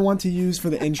 This I want to use for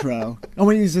the intro. I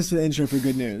want to use this for the intro for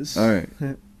good news. All right.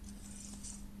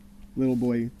 Little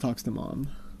boy talks to mom.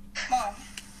 Mom,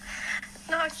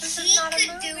 No, this is not a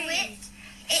movie. do it.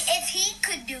 If he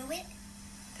could do it,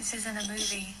 This isn't a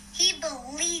movie. he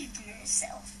believed in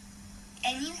himself.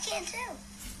 And you can too.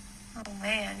 Oh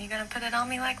man, you gonna put it on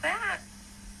me like that?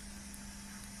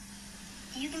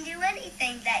 You can do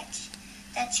anything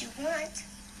that you want.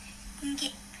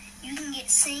 You can get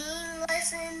singing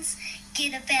lessons,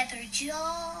 get a better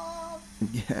job,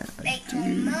 Yeah. make more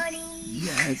money.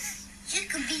 Yes. You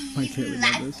could be My kid would even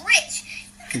love like this. rich.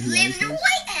 You could live in the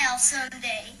White House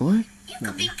someday. What? You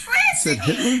could be Said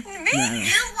president. Hitler? No.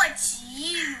 Do what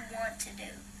you want to do.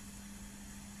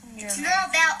 It's Yeah. not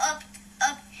about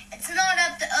it's not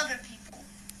up to other people.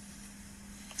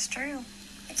 It's true.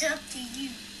 It's up to you.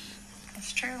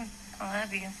 It's true. I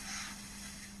love you.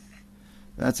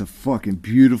 That's a fucking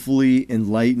beautifully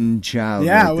enlightened child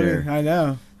right there. I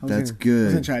know. That's I was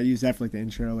good. gonna try to use that for like the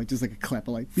intro, like just like a clip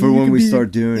of like For you when could we be- start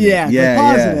doing it. Yeah, Yeah,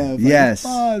 like positive. Like yes.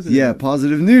 positive. Yeah,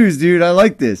 positive news, dude. I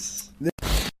like this.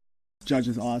 Judge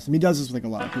is awesome. He does this with like a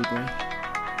lot of people.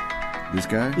 This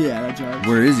guy? Yeah, that judge.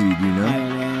 Where is he? Do you know? I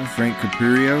don't know. Frank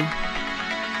Capirio?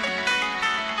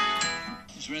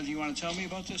 Is there anything you want to tell me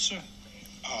about this, sir?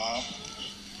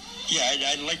 Yeah,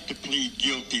 I'd like to plead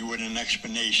guilty with an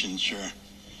explanation, sir.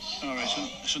 All right,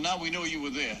 so now we know you were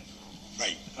there.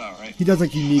 Right. All right. He does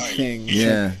like unique All right. things.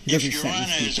 Yeah. He doesn't If Your Honor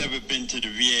sentence has people. ever been to the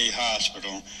VA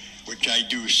hospital, which I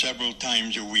do several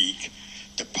times a week,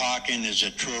 the parking is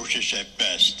atrocious at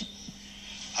best.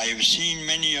 I have seen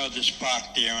many others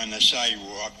parked there on the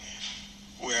sidewalk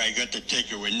where I got the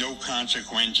ticket with no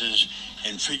consequences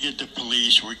and figured the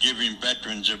police were giving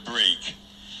veterans a break.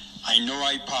 I know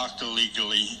I parked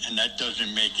illegally, and that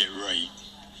doesn't make it right.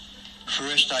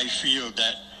 First, I feel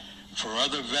that for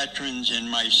other veterans and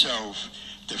myself,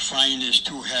 the fine is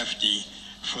too hefty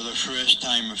for the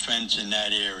first-time offense in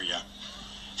that area.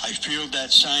 I feel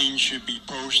that signs should be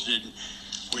posted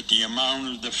with the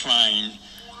amount of the fine,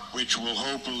 which will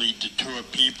hopefully deter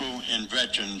people and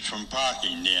veterans from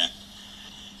parking there.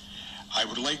 I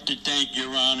would like to thank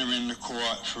Your Honor in the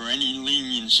court for any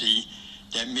leniency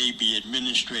that may be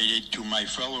administered to my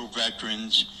fellow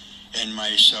veterans and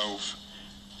myself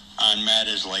on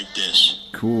matters like this.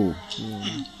 Cool.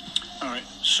 All right,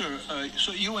 sir.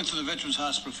 So you went to the Veterans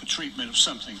Hospital for treatment of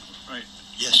something, right?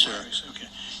 Yes, sir. Okay.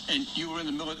 And you were in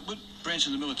the military. What branch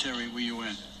of the military were you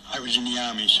in? I was in the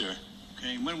Army, sir.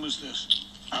 Okay. And when was this?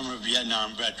 I'm a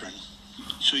Vietnam veteran.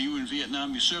 So you were in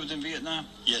Vietnam. You served in Vietnam.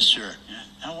 Yes, sir. Yeah.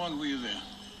 How long were you there?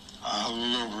 A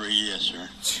little over a year, sir.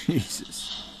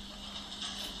 Jesus.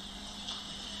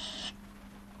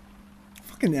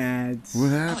 Fucking ads. What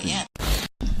happened?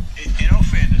 In all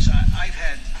fairness, I've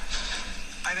had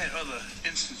other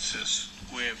instances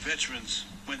where veterans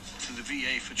went to the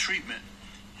VA for treatment,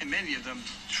 and many of them,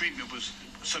 treatment was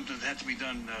something that had to be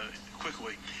done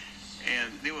quickly,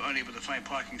 and they were unable to find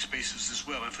parking spaces as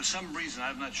well. And for some reason,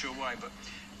 I'm not sure why, but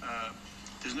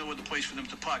there's no other place for them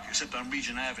to park except on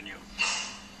Regent Avenue.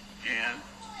 And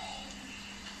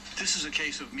this is a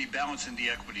case of me balancing the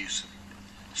equities.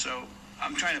 So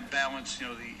I'm trying to balance, the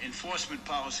enforcement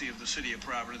policy of the city of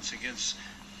Providence against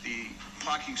the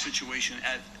parking situation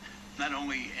at not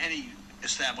only any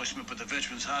establishment, but the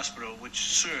Veterans Hospital, which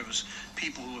serves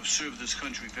people who have served this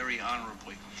country very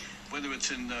honorably. Whether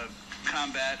it's in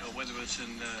combat or whether it's in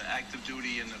active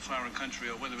duty in a foreign country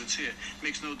or whether it's here,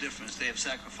 makes no difference. They have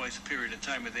sacrificed a period of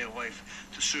time of their life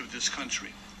to serve this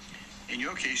country. In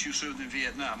your case, you served in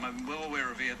Vietnam. I'm well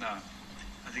aware of Vietnam.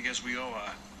 I think as we all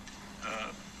are.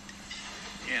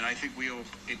 And I think we owe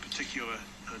a particular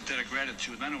debt of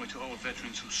gratitude, not only to all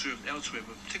veterans who served elsewhere,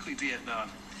 but particularly Vietnam,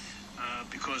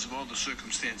 because of all the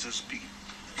circumstances,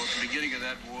 both the beginning of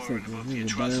that war and about the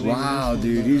atrocities. Wow,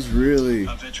 dude, he's really.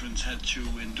 Our veterans had to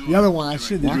endure. The other one, I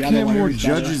should. Why can't more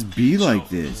judges be like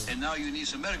this? And now you need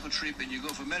some medical treatment. You go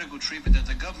for medical treatment that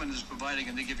the government is providing,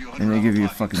 and they give you $100. And they give you a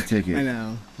fucking ticket. I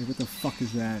know. Like, what the fuck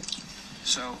is that?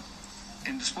 So,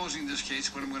 in disposing of this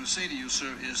case, what I'm going to say to you,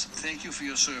 sir, is thank you for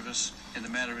your service, and the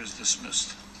matter is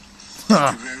dismissed.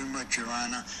 Thank you very much, Your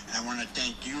Honor. I want to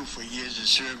thank you for years of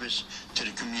service to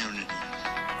the community.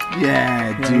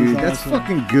 Yeah, dude, that's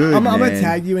fucking good. I'm gonna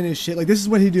tag you in his shit. Like, this is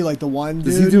what he do. Like, the one dude.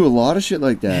 Does he do a lot of shit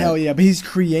like that? Hell yeah, but he's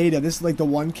creative. This is like the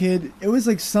one kid. It was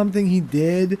like something he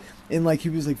did, and like he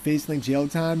was like facing like jail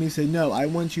time. He said, "No, I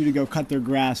want you to go cut their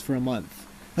grass for a month."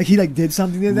 Like he like did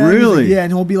something to them. Really? Like, yeah,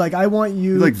 and he'll be like, "I want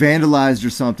you." He like vandalized or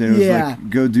something. It was like,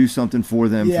 go do something for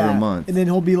them for a month. And then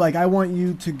he'll be like, "I want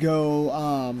you to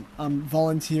go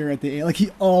volunteer at the." Like he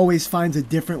always finds a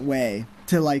different way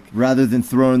to like. Rather than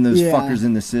throwing those fuckers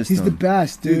in the system. He's the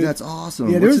best, dude. That's awesome.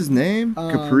 Yeah, what's his name?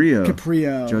 Caprio.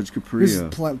 Caprio. Judge Caprio.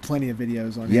 There's plenty of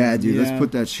videos on him. Yeah, dude. Let's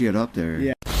put that shit up there.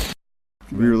 Yeah.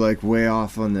 We were like way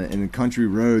off in the country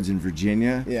roads in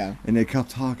Virginia. Yeah. And they kept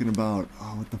talking about,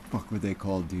 what the fuck were they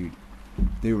called, dude?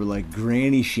 They were like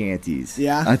granny shanties.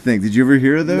 Yeah. I think. Did you ever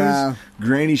hear of those? No.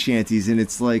 Granny shanties, and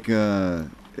it's like a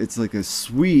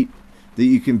suite that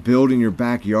you can build in your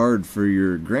backyard for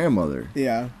your grandmother.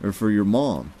 Yeah. Or for your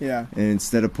mom. Yeah. And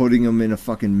instead of putting them in a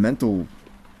fucking mental,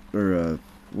 or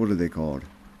what are they called?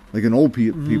 Like an old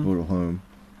people home,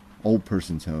 old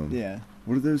person's home. Yeah.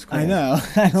 What are those called? I know.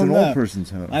 It's an old person's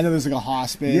home. I know there's like a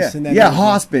hospice. Yeah, And then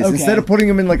hospice. Okay. Instead of putting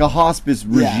them in like a hospice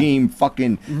regime,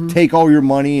 fucking take all your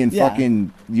money and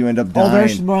fucking you end up dying. All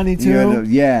their money too.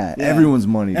 Everyone's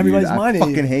money. Everybody's dude. money. I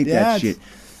fucking hate that shit.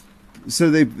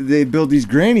 So they build these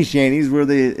granny shanties where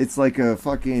it's like a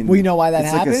fucking. Well, you know why that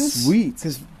it's happens? Like a suite.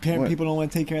 Because people don't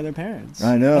want to take care of their parents.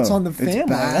 I know. That's on the family. It's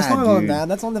bad, that's not on them.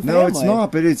 That's on the family. No, it's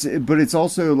not. But it's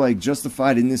also like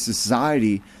justified in this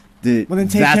society that well, then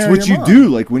take that's care what of you your do.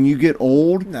 Like when you get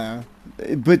old. No.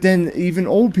 But then even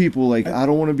old people like I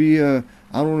don't want to be a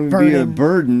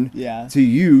burden to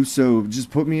you, so just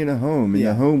put me in a home, and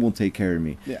the home will take care of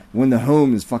me. Yeah. When the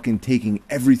home is fucking taking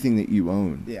everything that you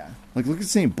own. Yeah. Like, look at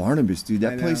St. Barnabas, dude.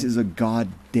 That place is a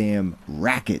goddamn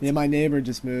racket. Yeah, my neighbor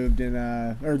just moved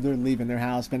or they're leaving their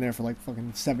house. Been there for like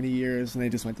fucking 70 years, and they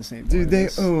just went to St. Barnabas.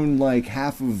 Dude, they own like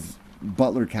half of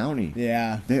Butler County.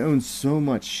 Yeah. They own so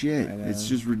much shit. It's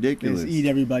just ridiculous. They just eat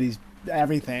everybody's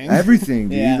everything. Everything,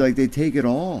 dude. Yeah. Like, they take it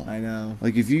all. I know.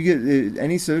 Like, if you get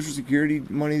any Social Security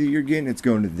money that you're getting, it's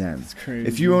going to them. It's crazy.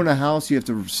 If you own a house, you have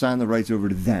to sign the rights over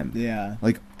to them. Yeah.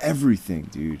 Like, everything,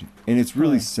 dude. And it's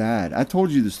really sad. I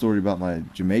told you the story about my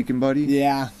Jamaican buddy.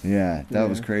 Yeah. Yeah, that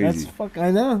was crazy.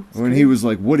 I know. When he was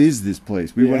like, "What is this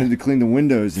place?" We went in to clean the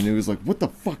windows, and it was like, "What the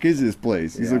fuck is this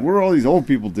place?" He's like, "What are all these old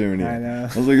people doing here?" I know.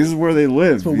 I was like, "This is where they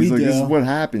live." That's what He's we like, "This do. is what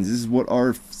happens. This is what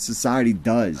our society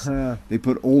does. They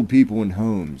put old people in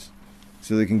homes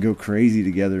so they can go crazy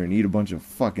together and eat a bunch of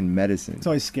fucking medicine." It's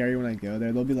always scary when I go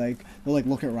there. They'll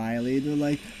look at Riley. They're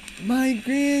like, "My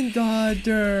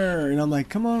granddaughter," and I'm like,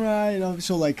 "Come on, Riley." And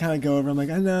she'll like kind of go over. I'm like,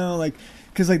 "I know," like,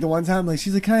 because like the one time like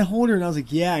she's like, "Can I hold her?" And I was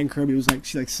like, "Yeah." And Kirby was like,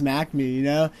 she like smacked me, you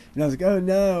know. And I was like, "Oh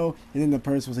no!" And then the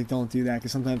person was like, "Don't do that,"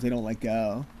 because sometimes they don't let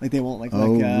go. Like they won't like let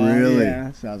go. Really?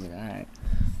 Yeah. So I was like, "All right."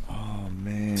 Oh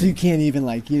man. So you can't even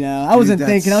like, you know, I wasn't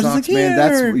thinking. I was just like,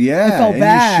 man. Here. Yeah. I felt and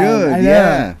bad. You should. I know.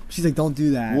 Yeah. She's like, "Don't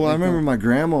do that." Well, I Like, remember my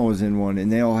grandma was in one,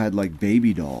 and they all had like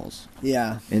baby dolls.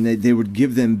 Yeah. And they would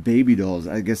give them baby dolls.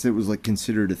 I guess it was like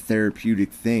considered a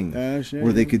therapeutic thing, Sure.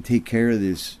 where they could take care of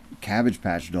this Cabbage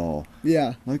Patch doll.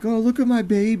 Yeah. Like, "Oh, look at my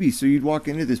baby." So you'd walk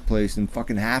into this place, and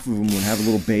fucking half of them would have a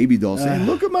little baby doll saying,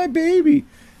 "Look at my baby."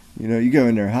 You know, you go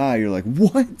in there high, you're like,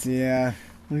 "What?" Yeah.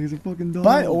 Like, it's a fucking doll.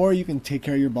 But or you can take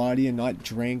care of your body and not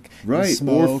drink, right? and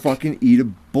smoke. Or fucking eat a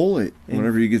bullet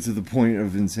whenever you get to the point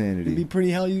of insanity. It'd be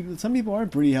pretty some people are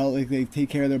pretty healthy. Like they take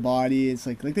care of their body. It's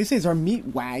like they say, it's our meat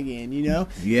wagon. You know?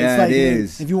 Yeah, it's like, it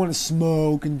is. If you want to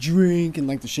smoke and drink and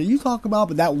like the shit you talk about,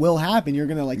 but that will happen. You're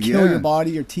gonna like kill your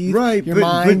body, your teeth, right? Your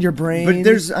mind, your brain. But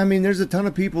there's a ton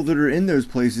of people that are in those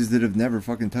places that have never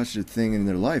fucking touched a thing in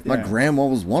their life. My grandma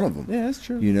was one of them. Yeah, that's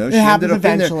true. You know, It she ended happens up in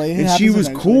there, eventually. and she was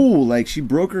cool. Like she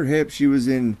broke her hip. She was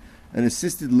in an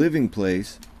assisted living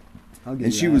place.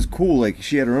 And she was cool. Like,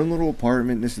 she had her own little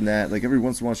apartment, this and that. Like, every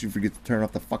once in a while, she'd forget to turn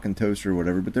off the fucking toaster or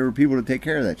whatever. But there were people to take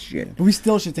care of that shit. But we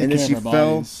still should take care of our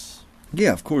bodies.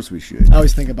 Yeah, of course we should. I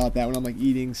always think about that when I'm like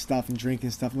eating stuff and drinking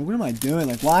stuff. I'm like, what am I doing?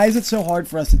 Like, why is it so hard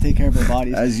for us to take care of our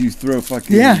bodies? As you throw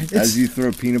as you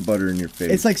throw peanut butter in your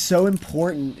face. It's like so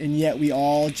important, and yet we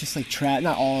all just like trash.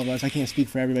 Not all of us. I can't speak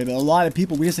for everybody, but a lot of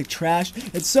people we just like trash.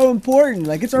 It's so important.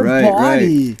 Like, it's our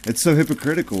body. Right. It's so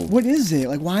hypocritical. What is it?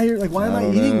 Like, why am I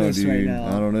eating this right now?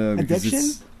 I don't know.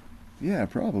 Addiction? Yeah,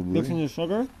 probably. Addiction to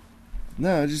sugar?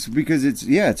 No, just because it's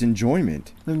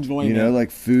enjoyment. Enjoyment. You know,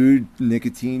 like food,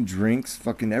 nicotine, drinks,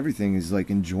 fucking everything is like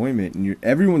enjoyment, and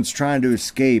everyone's trying to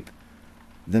escape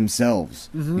themselves.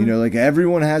 Mm-hmm. You know, like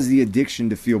everyone has the addiction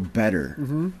to feel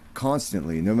better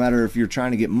constantly. No matter if you're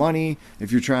trying to get money,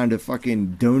 if you're trying to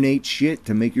fucking donate shit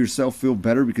to make yourself feel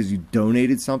better because you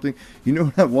donated something. You know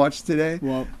what I watched today?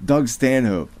 What? Doug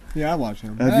Stanhope. Yeah, I watch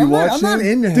him. Have you watched him? I'm not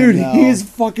into him. Dude, no. he is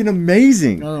fucking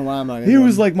amazing. I don't know why I'm not into He him.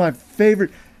 was like my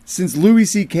favorite since Louis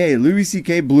C.K. Louis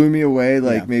C.K. blew me away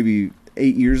like maybe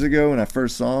 8 years ago when I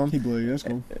first saw him. He blew you. That's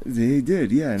cool. He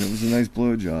did, yeah, and it was a nice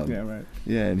blowjob. Yeah, right.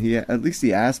 Yeah, and at least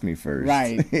he asked me first.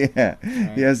 Right. Yeah.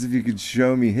 Right. He asked if he could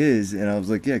show me his, and I was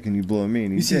like, yeah, can you blow me?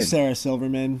 And he You see did. Sarah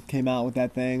Silverman came out with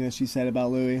that thing that she said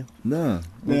about Louis? No.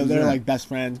 They're like best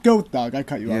friends. Go with Doug. I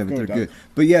cut you Yeah, off. but Go they're with Doug. good.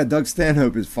 But yeah, Doug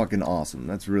Stanhope is fucking awesome.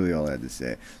 That's really all I had to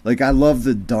say. Like, I love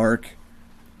the dark,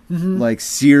 like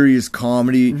serious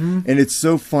comedy, and it's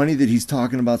so funny that he's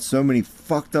talking about so many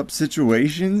fucked up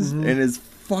situations, and it's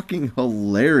fucking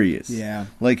hilarious. Yeah.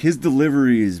 Like, his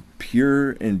delivery is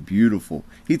pure and beautiful.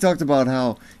 He talked about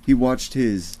how he watched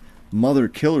his mother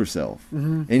kill herself,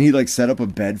 and he like set up a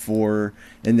bed for her,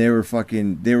 and they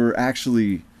were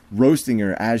actually roasting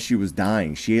her as she was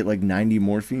dying. She ate like 90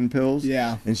 morphine pills.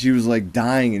 Yeah. And she was like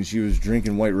dying, and she was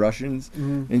drinking White Russians,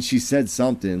 and she said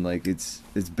something like it's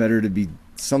better to be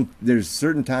there's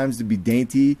certain times to be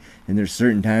dainty, and there's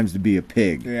certain times to be a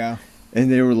pig. Yeah.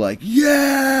 And they were like,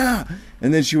 yeah!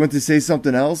 And then she went to say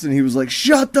something else, and he was like,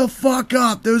 shut the fuck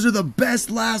up! Those are the best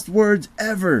last words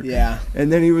ever! Yeah.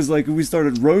 And then he was like, we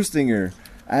started roasting her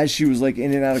as she was like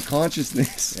in and out of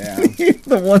consciousness. Yeah.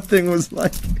 The one thing was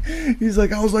like, he's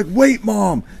like, I was like, wait,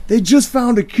 Mom, they just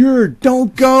found a cure.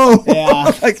 Don't go.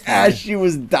 Yeah. Like, as she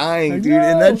was dying, dude.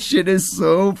 And that shit is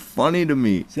so funny to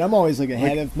me. See, I'm always like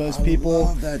ahead of most people. I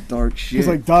love that dark shit. Because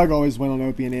like Doug always went on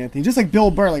Opie and Anthony, just like Bill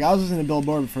Burr. Like I was listening to Bill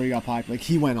Burr before he got popular. Like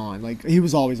he went on, like he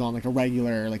was always on like a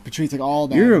regular, like Patrice, like all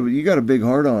that. You got a big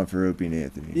heart on for Opie and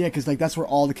Anthony. Yeah, because like that's where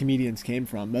all the comedians came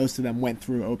from. Most of them went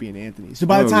through Opie and Anthony. So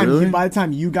by the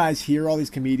time you guys hear all these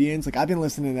comedians, like I've been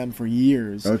listening to them for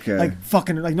years. Okay. Like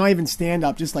fucking like not even stand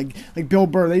up, just like Bill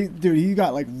Burr. He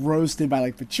got like roasted by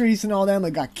like Patrice and all them.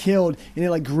 Like got killed, and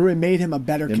it like grew and made him a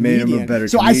better comedian. Made him a better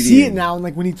so comedian. I see it now, and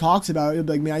like when he talks about it, it'll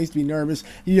be like, man, I used to be nervous.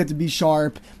 You have to be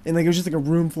sharp, and like it was just like a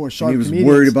room full of sharp. And he was comedians.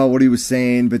 worried about what he was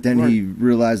saying, but then he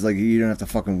realized like you don't have to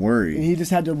fucking worry. And he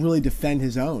just had to really defend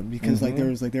his own because like there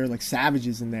were like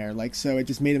savages in there, like so it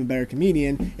just made him a better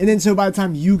comedian. And then so by the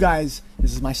time you guys,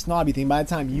 this is my snobby thing, by the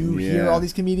time you hear all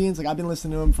these comedians, like I've been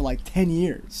listening to them for like 10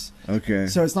 years. Okay.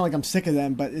 So it's not like I'm sick of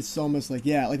them, but it's almost like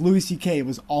like Louis C.K.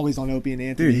 was always on Opie and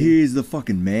Anthony. Dude, he's the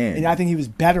fucking man. And I think he was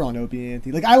better on Opie and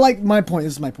Anthony. Like I like my point.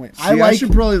 This is my point. See, I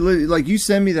should probably like you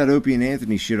send me that Opie and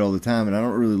Anthony shit all the time, and I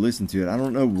don't really listen to it. I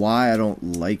don't know why I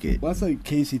don't like it. Well, that's like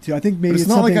Casey too. I think maybe But it's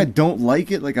not something, like I don't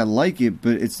like it. Like I like it,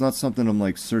 but it's not something I'm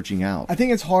like searching out. I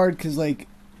think it's hard because like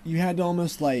you had to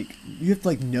almost like you have to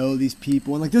like know these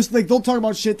people, and like there's like they'll talk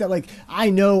about shit that like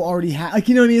I know already like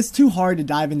you know what I mean. It's too hard to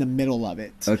dive in the middle of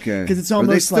it. Okay. Because it's almost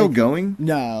Are they still like, going?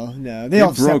 No, they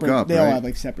all broke separate. up. They right? all have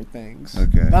like separate things.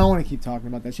 Okay. But I don't want to keep talking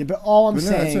about that shit. But all I'm But no,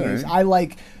 saying that's all is right. I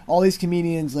like all these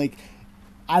comedians. Like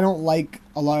I don't like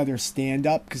a lot of their stand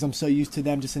up because I'm so used to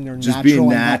them just in their Just natural being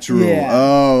natural. Yeah.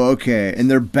 Oh, okay. And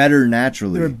they're better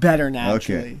naturally. They're better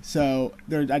naturally. Okay. So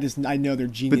I know they're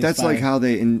genius. But that's like how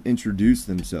they introduce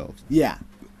themselves. Yeah.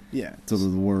 To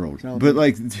the world. No, but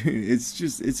like, dude,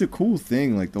 it's a cool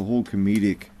thing. Like the whole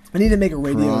comedic. I need to make a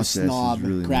radio process snob is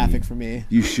really graphic neat. for me.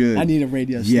 You should. I need a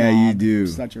radio snob. Yeah, you do.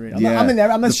 Such a radio. Yeah. I'm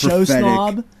a The show prophetic.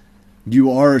 snob.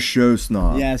 You are a show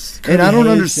snob. Yes. And I don't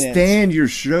Kirby understand your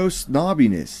show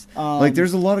snobbiness. Like,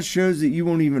 there's a lot of shows that you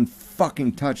won't even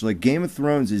fucking touch. Like, Game of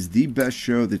Thrones is the best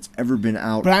show that's ever been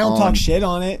out. But I don't talk shit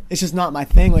on it. It's just not my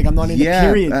thing. Like, I'm not into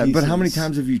period pieces. But how many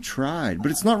times have you tried? But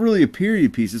it's not really a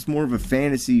period piece. It's more of a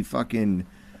fantasy fucking...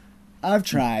 I've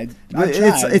tried. But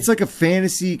it's like a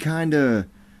fantasy kind of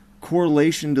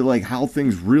correlation to, like, how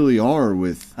things really are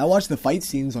with... I watch the fight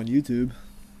scenes on YouTube.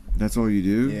 That's all you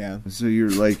do? Yeah. So you're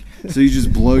like, so you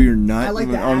just blow your nut I like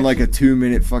the on like a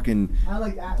 2-minute fucking. I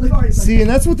like that. Like, all right, See, and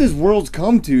that's what this world's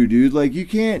come to, dude. Like, you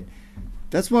can't.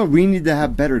 That's why we need to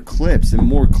have better clips and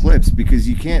more clips, because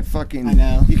you can't fucking. I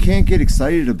know. You can't get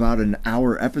excited about an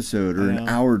hour episode or I an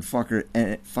know. hour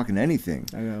fucking anything.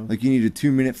 I know. Like, you need a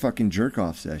 2-minute fucking jerk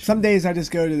off session. Some days I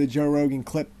just go to the Joe Rogan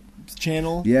clip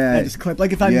channel. Yeah. I just clip.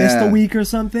 Like if I missed a week or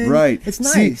something. Right. It's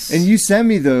nice. See, and you send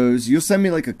me those. You'll send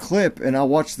me like a clip, and I'll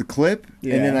watch the clip,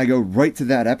 Yeah. and then I go right to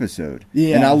that episode.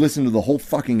 Yeah. And I'll listen to the whole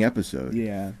fucking episode.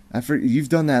 Yeah. You've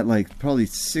done that like probably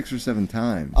 6 or 7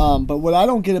 times. But what I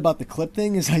don't get about the clip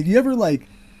thing is like, you ever like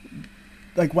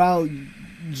while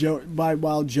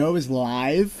Joe is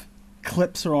live,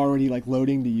 clips are already like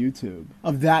loading to YouTube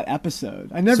of that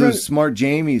episode. I never. So Smart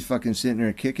Jamie's fucking sitting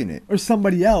there kicking it. Or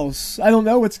somebody else. I don't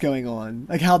know what's going on.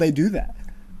 Like how they do that.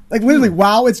 Like literally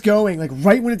while it's going, like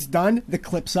right when it's done, the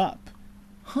clip's up.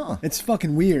 Huh. It's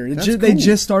fucking weird. That's They cool.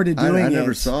 just started doing it. I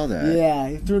never saw that. Yeah,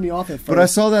 it threw me off at first. But I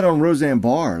saw that on Roseanne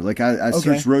Barr. Like I Okay.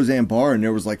 searched Roseanne Barr, and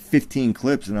there was like 15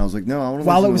 clips, and I was like, no, I want to.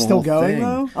 While it to was the still whole going thing.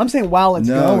 though? I'm saying while it's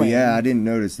No, going. yeah, I didn't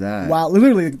notice that. While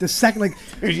literally the second, like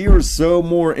you were so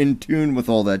more in tune with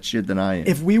all that shit than I am.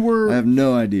 if we were, I have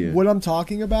no idea. what I'm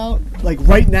talking about. Like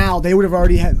right now, they would have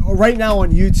already had. Right now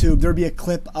on YouTube, there'd be a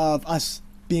clip of us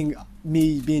being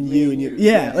me being you and you.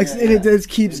 Yeah, like and it just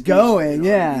keeps going.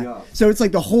 Yeah. So it's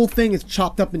like the whole thing is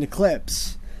chopped up into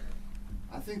clips.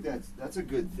 I think that's a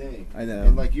good thing. I know.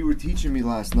 And like you were teaching me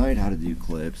last night how to do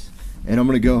clips, and I'm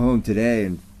gonna go home today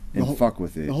and fuck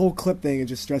with it. The whole clip thing, it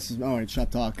just stresses me. All right,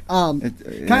 shut talk.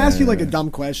 Can I ask you like a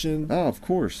dumb question? Oh, of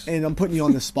course. And I'm putting you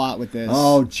on the spot with this.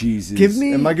 Oh Jesus! Give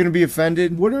me. Am I gonna be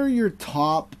offended? What are your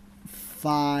top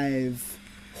 5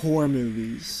 horror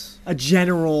movies? A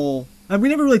general. We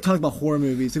never really talked about horror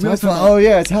movies. We always talk about- Oh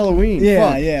yeah, it's Halloween.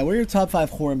 Yeah, Fuck. yeah. What are your top 5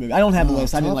 horror movies? I don't have a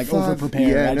list. I didn't Top like 5? over prepare.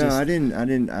 Yeah, I didn't.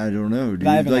 I don't know, dude.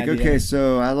 I have an Like, idea. okay,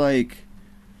 so I like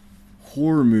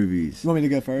horror movies. You want me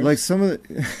to go first? Like some of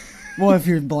the. Well, if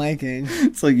you're blanking.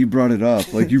 It's like you brought it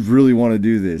up. Like you really want to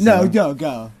do this. No, huh?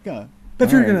 go. But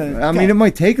if you're Alright. gonna, I mean, it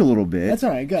might take a little bit. That's all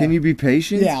right, go. Can you be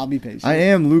patient? Yeah, I'll be patient. I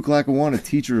am Luke Lackawanna,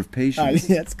 teacher of patience. All right,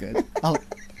 yeah, that's good.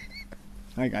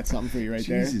 I got something for you right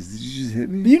there. Jesus, did you just hit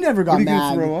me? But you never got What are you gonna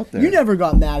mad. throw up there? You never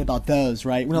got mad about those,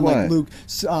 right? When I'm What? like, Luke,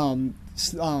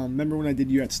 remember when I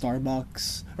did you at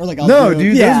Starbucks? Or like, I'll No, do,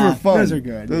 dude, yeah, those were fun. Those are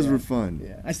good. Those yeah. were fun.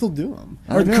 Yeah, I still do them.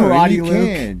 I Or know, Karate you Luke.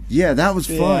 can. Yeah, that was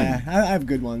fun. Yeah, I have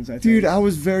good ones. I think. Dude, I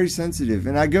was very sensitive,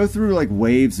 and I go through like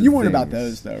waves of you weren't things. about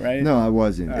those though, right? No, I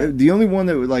wasn't. All right. The only one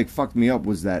that would like fucked me up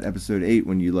was that episode 8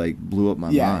 when you like blew up my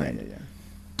mind. Yeah.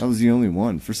 That was the only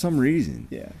one for some reason.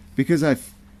 Yeah. Because I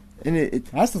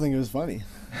still think it was funny.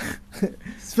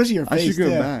 Especially your I face. should go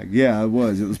too. back. Yeah, it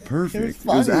was. It was perfect. It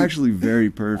was funny. actually very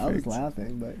perfect. I was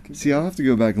laughing, but See, I'll have to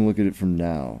go back and look at it from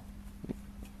now.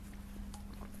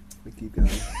 we keep going.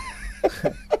 I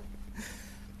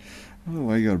don't know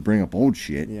why you gotta bring up old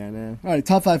shit. Yeah, I know. All right,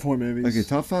 top 5 horror movies. Okay,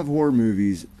 top 5 horror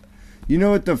movies. You know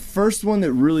what? The first one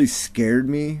that really scared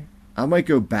me, I might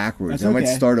go backwards. That's I might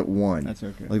okay. start at 1. That's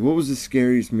okay. Like, what was the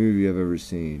scariest movie I've ever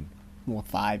seen? Well,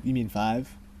 5. You mean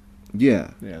 5?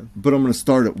 Yeah. Yeah. But I'm gonna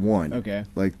start at 1. Okay.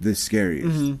 Like the scariest.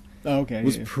 Mhm. Oh, okay.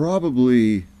 Was yeah.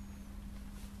 probably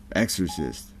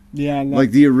Exorcist. Yeah, no.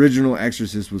 Like the original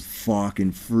Exorcist was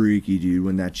fucking freaky, dude.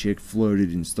 When that chick floated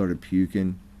and started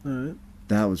puking, Alright.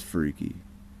 that was freaky.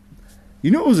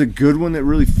 You know, what was a good one that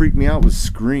really freaked me out was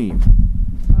Scream,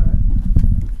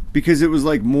 because it was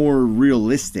like more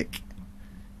realistic.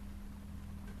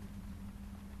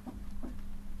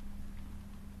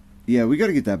 Yeah, we got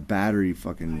to get that battery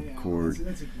fucking cord.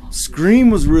 Scream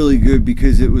was really good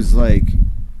because it was like,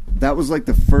 that was like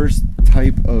the first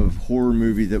type of horror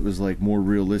movie that was like more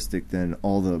realistic than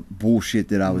all the bullshit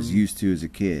that I was used to as a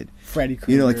kid. Freddy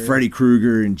Krueger. You know, like Freddy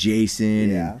Krueger and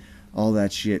Jason Yeah. and all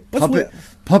that shit. What's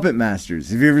Puppet Masters.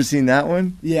 Have you ever seen that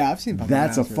one? Yeah, I've seen Puppet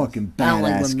That's Masters. a fucking I don't,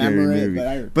 like, badass scary remember it,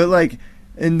 movie. but But like,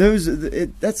 and those,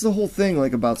 that's the whole thing.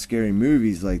 Like about scary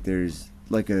movies. Like there's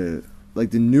like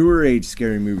the newer age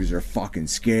scary movies are fucking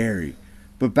scary,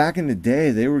 but back in the day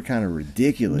they were kind of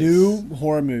ridiculous. New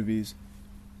horror movies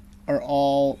are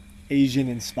all Asian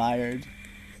inspired.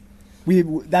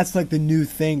 That's like the new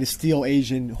thing to steal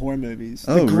Asian horror movies.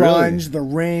 Oh, the Grunge, really? The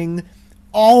Ring,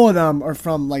 all of them are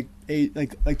from like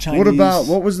Chinese.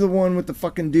 What was the one with the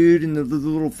fucking dude and the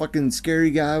little fucking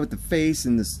scary guy with the face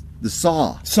and the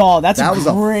Saw? Saw. That was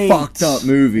great, a fucked up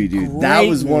movie, dude. That great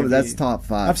was one. movie. That's top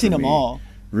 5. I've seen for them me. all.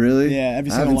 Really? Yeah, have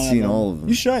you I seen haven't one seen of them? all of them.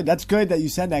 You should. That's good that you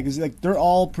said that because like they're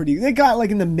all pretty. They got like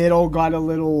in the middle, got a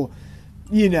little,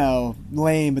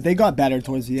 lame, but they got better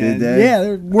towards the Did end. they? Yeah,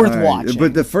 they're worth All right. watching.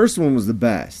 But the first one was the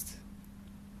best.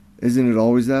 Isn't it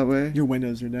always that way? Your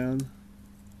windows are down.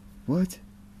 What?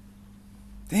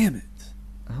 Damn it.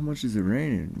 How much is it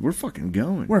raining? We're fucking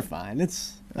going. We're fine. I think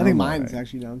I'm mine's alright.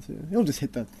 actually down too. It'll just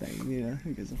hit the thing, you know.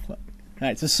 Who gives a fuck?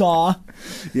 Alright, so Saw.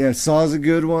 Yeah, Saw's a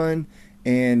good one.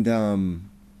 And,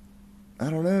 I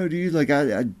don't know, dude. Like,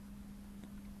 I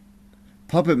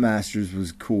Puppet Masters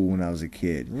was cool when I was a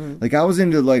kid. Like, I was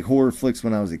into, like, horror flicks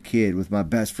when I was a kid with my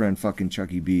best friend, fucking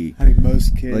Chucky B. I think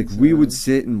most kids. Like, we would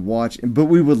sit and watch, but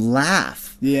we would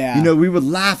laugh. Yeah. You know, we would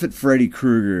laugh at Freddy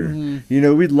Krueger. You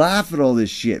know, we'd laugh at all this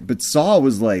shit. But Saw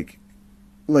was like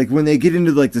when they get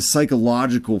into, like, the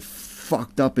psychological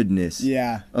fucked upness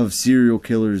of serial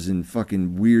killers and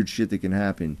fucking weird shit that can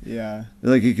happen. Yeah.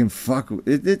 Like, it can fuck.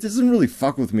 It doesn't really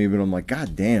fuck with me, but I'm like,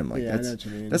 God damn. Like, Yeah, I know what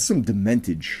you mean. that's some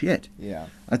demented shit. Yeah.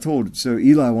 So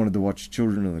Eli wanted to watch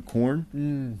Children of the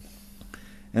Corn.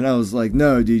 And I was like,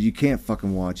 no, dude, you can't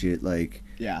fucking watch it. Like,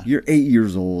 Yeah. you're 8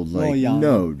 years old. Well, Like, young.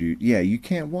 no, dude. Yeah, you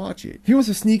can't watch it. He wants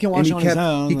to sneak and watch it on his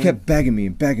own. He kept begging me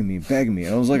and begging me and begging me.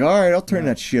 I was like, all right, I'll turn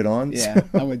that shit on. Yeah,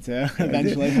 I would too.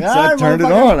 Eventually. So I turned it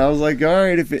on. I was like, all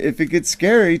right, if it gets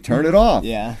scary, turn it off.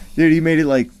 Yeah. Dude, he made it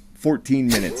like 14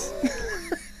 minutes.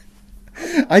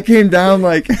 I came down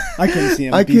like... I couldn't see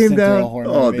him. I came down... A horror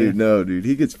Oh, movie. dude, no, dude.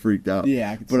 He gets freaked out.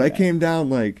 Yeah, I could But see I that. came down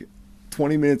like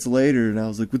 20 minutes later and I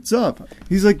was like, what's up?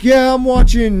 He's like, yeah, I'm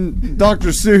watching Dr.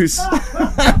 Seuss.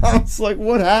 I was like,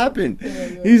 what happened?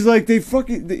 He's like, they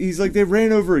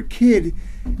ran over a kid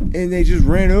and they just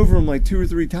ran over him like 2 or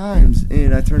 3 times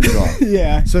and I turned it off.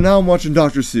 Yeah. So now I'm watching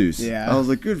Dr. Seuss. Yeah. I was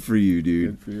like, good for you,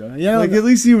 dude. Good for you. Yeah, Like, at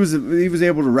least he was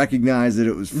able to recognize that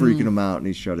it was freaking him out and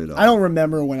he shut it off. I don't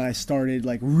remember when I started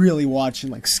like really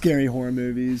watching like scary horror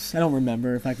movies. I don't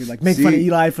remember if I could like make fun of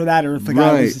Eli for that or if the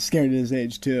guy was scared at his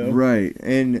age too. Right.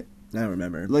 And I don't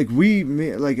remember. like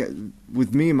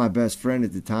with me and my best friend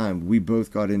at the time, we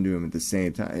both got into him at the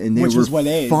same time, and they Which were was what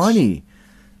age? funny.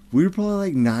 We were probably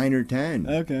like 9 or 10.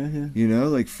 Okay, yeah. You know,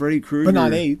 like Freddy Krueger. But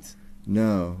not 8.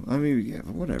 No, I mean, yeah,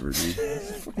 whatever, dude. It's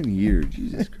a fucking year,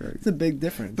 Jesus Christ. It's a big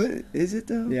difference. But is it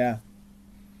though? Yeah.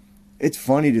 It's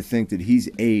funny to think that he's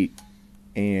 8,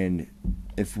 and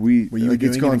if we Were you like,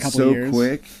 it's doing it in a gone couple so years?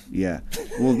 quick. Yeah.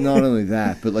 Well, not only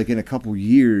that, but like in a couple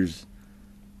years,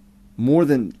 more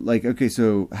than like okay,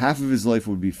 so half of his life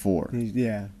would be 4.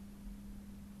 Yeah.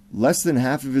 Less than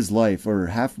half of his life, or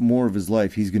half more of his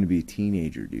life, he's going to be a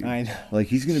teenager, dude. I know. Like,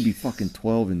 he's going to be fucking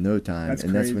 12 in no time, That's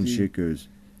and that's when crazy. shit goes...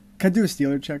 Can I do a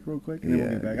Steeler check real quick? And then we'll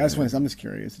Yeah, get back. yeah. I'm just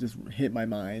curious. It just hit my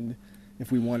mind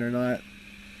if we won or not.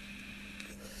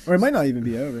 Or it might not even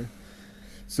be over.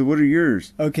 So what are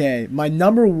yours? Okay, my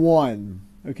number 1.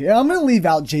 Okay, I'm gonna leave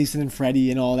out Jason and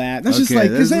Freddy and all that. That's just Okay, like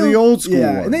those they are the old school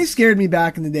Yeah, ones. and they scared me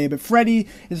back in the day. But Freddy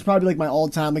is probably like my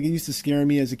all-time. Like it used to scare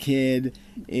me as a kid.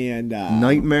 And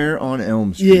Nightmare on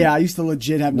Elm Street. yeah, I used to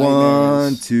legit have 1,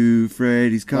 nightmares. 2,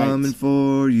 Freddy's coming Right.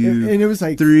 for you. And it was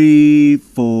like 3,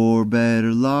 4,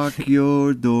 better lock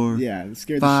your door. Yeah, it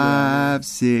scared the shit out of 5,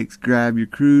 6, grab your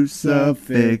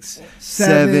crucifix. Suffix.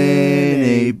 7,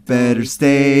 8, better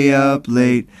stay up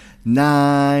late.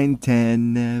 9,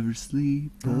 10, never sleep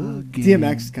again.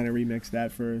 DMX kind of remixed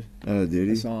that for Oh, did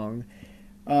a he? song.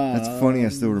 That's funny. I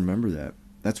still remember that.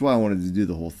 That's why I wanted to do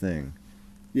the whole thing.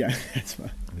 Yeah, that's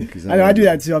fine. Because I know I do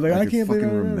that too. I'm like, I could can't believe I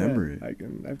fucking remember remember that.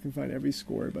 it. I can find every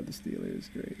score about the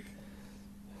Steelers. Great.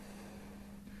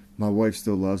 My wife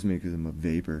still loves me because I'm a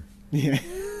vapor. Yeah.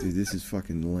 Dude, this is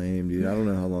fucking lame, dude. I don't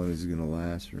know how long this is gonna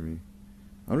last for me.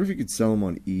 I wonder if you could sell them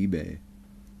on eBay.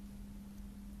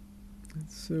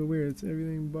 It's so weird. It's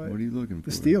everything but What are you looking for?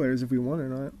 the Steelers, if we won or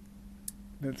not.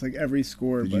 That's like every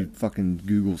score. Did but you fucking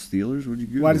Google Steelers? What did you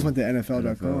Google? well, I just went to NFL.com.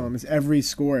 NFL. It's every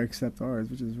score except ours,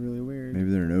 which is really weird. Maybe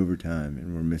they're in overtime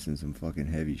and we're missing some fucking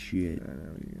heavy shit. I don't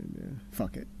know what you're gonna do.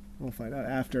 Fuck it. We'll find out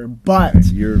after. But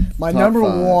Your my top number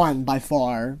 5. 1 by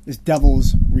far is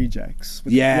Devil's Rejects.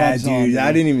 with Yeah, Rob dude. Zombie.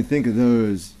 I didn't even think of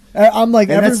those. I'm like,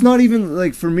 And that's not even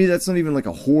like for me. That's not even like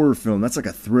a horror film. That's like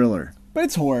a thriller. but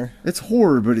it's horror. It's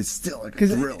horror, but it's still like a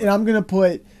Because thriller. and I'm gonna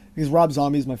put because Rob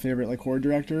Zombie is my favorite like horror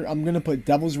director. I'm gonna put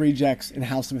Devil's Rejects and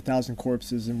House of a Thousand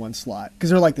Corpses in one slot because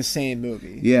they're like the same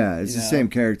movie. Yeah, it's you the know? same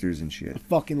characters and shit.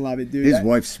 Fucking love it, dude. His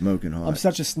wife's smoking hot. I'm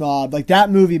such a snob. Like that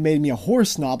movie made me a horror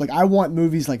snob. Like I want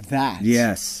movies like that.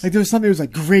 Yes. Like there was something that was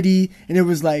like gritty and it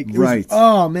was like it was- Right.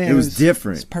 oh man, It was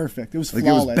different. It was perfect. It was Like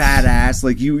flawless. it was badass.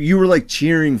 Like you were like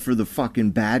cheering for the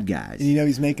fucking bad guys. And you know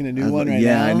he's making a new one right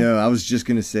yeah, now. I know. I was just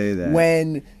gonna say that.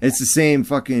 When It's the same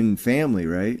fucking family,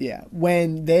 right? yeah,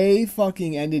 when they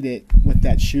fucking ended it with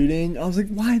that shooting, I was like,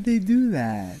 why'd they do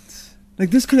that? Like,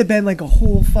 this could have been like a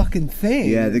whole fucking thing.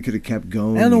 Yeah, they could have kept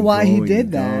going. I don't know why he going did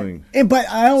and that. going. But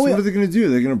I So always. what are they going to do?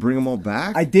 They're going to bring them all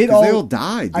back? They all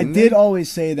died. I Didn't did they?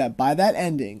 always say that by that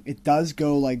ending, it does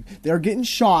go like they're getting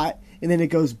shot, and then it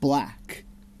goes black.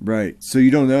 Right. So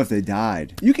you don't know if they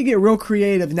died. You could get real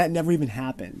creative, and that never even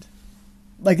happened.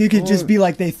 Like, it could just be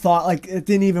like they thought, like it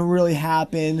didn't even really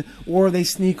happen, or they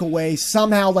sneak away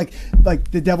somehow. Like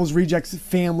the Devil's Rejects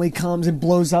family comes and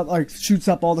blows up, like shoots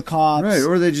up all the cops. Right.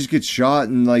 Or they just get shot,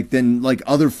 and then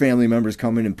other family members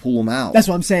come in and pull them out. That's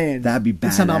what I'm saying. That'd be bad.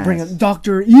 And somehow bring them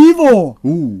Dr. Evil.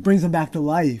 Ooh. Brings them back to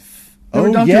life. Oh,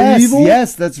 Remember Dr. yes, Evil?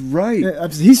 yes, that's right. Yeah,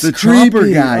 he's the creepy. chopper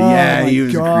guy. Oh, Yeah, he my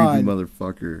was God. a creepy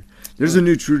motherfucker. There's a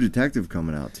new True Detective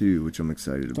coming out too, which I'm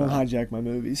excited Don't about. hijack my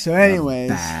movie. So, anyways,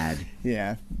 Bad.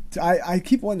 Yeah, I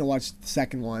keep wanting to watch the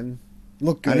second one.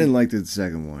 Look good. I didn't like the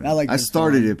second one. I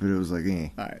started it, but it was like, eh.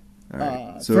 All right. All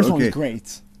right. So, first one was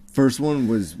great. First one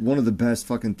was one of the best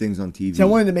fucking things on TV. So I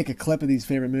wanted to make a clip of these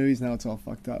favorite movies. Now it's all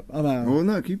fucked up. I'm out. Oh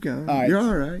no, keep going. All right. You're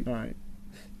all right. All right.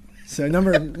 So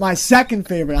my second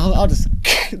favorite. I'll just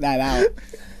that out.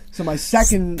 So my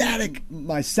second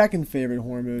favorite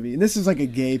horror movie, and this is like a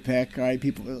gay pick. All right,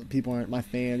 people aren't my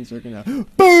fans. They're gonna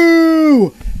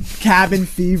boo. Cabin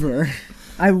Fever.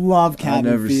 I love Cabin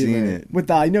Fever. I've never seen it.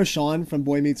 With Sean from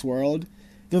Boy Meets World.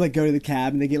 They like go to the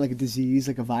cabin, they get like a disease,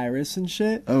 like a virus and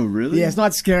shit. Oh really? Yeah, it's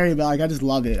not scary, but like I just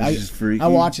love it. It's just freaky? I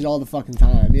watch it all the fucking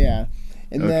time. Yeah.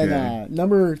 And Okay. then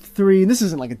number 3, and this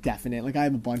isn't like a definite, like I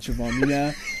have a bunch of them, you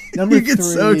know. Number You get 3,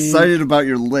 so excited about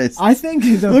your list. I think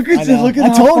look at you, look at I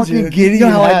how told fucking you. giddy You know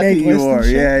and how I happy make you lists and are.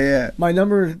 shit? Yeah. My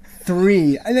number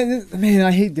 3, and then, man,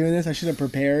 I hate doing this. I should have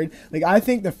prepared. Like, I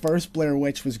think the first Blair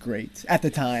Witch was great at the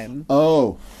time.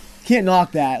 Oh. Can't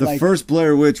knock that. The first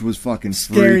Blair Witch was fucking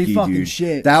scary freaky, fucking dude.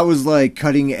 shit. That was like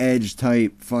cutting edge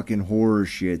type fucking horror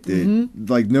shit that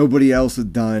like nobody else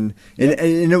had done, and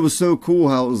it was so cool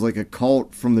how it was like a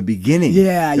cult from the beginning.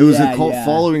 Yeah, it was yeah, a cult yeah.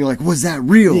 following. Like, was that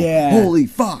real? Yeah. Holy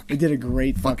fuck! They did a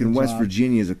great Fucking West job.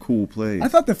 Virginia is a cool place. I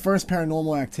thought the first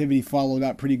Paranormal Activity followed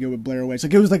up pretty good with Blair Witch.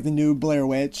 Like, it was like the new Blair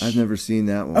Witch. I've never seen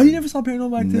that one. Oh, you never saw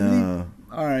Paranormal Activity? No.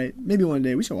 All right, maybe one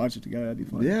day we should watch it together. That'd be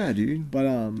fun. Yeah, dude. But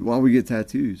while we get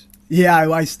tattoos. Yeah,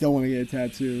 I still want to get a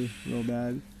tattoo real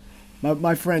bad.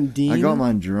 My friend Dean. I got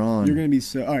mine drawn. You're gonna be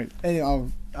so all right. Anyway,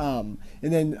 and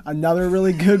then another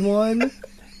really good one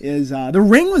is The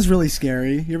Ring was really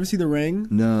scary. You ever see The Ring?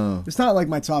 No. It's not like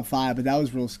my top 5, but that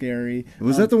was real scary.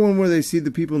 Was that the one where they see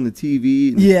the people in the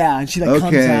TV? Yeah, and she like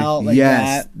comes out like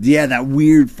that. Yeah, that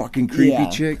weird fucking creepy Yeah.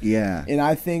 chick. Yeah. And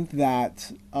I think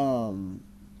that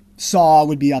Saw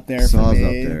would be up there Saw's for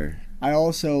up me. there. I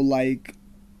also like.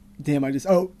 Damn,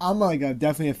 I'm like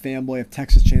definitely a fanboy of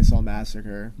Texas Chainsaw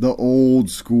Massacre. The old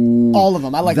school. All of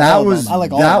them. I like that all of was, them. I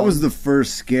like all that of was them. the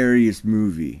first scariest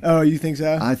movie. Oh, you think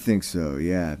so? I think so,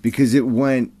 yeah. Because it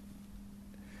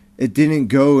didn't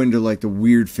go into like the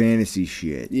weird fantasy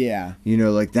shit. Yeah. You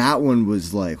know, like that one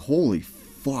was like, holy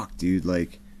fuck, dude.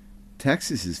 Like,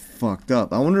 Texas is fucked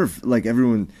up. I wonder if like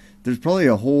there's probably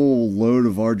a whole load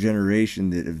of our generation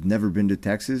that have never been to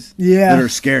Texas. Yeah. That are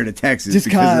scared of Texas Just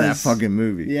because of that 'cause. fucking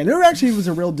movie. Yeah, there actually was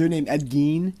a real dude named Ed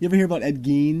Gein. You ever hear about Ed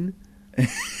Gein?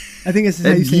 I think it's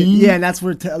how Ed you say it. Gein? Yeah, and that's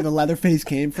where the Leatherface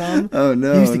came from. Oh,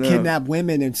 no, He used to no. kidnap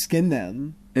women and skin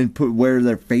them. And wear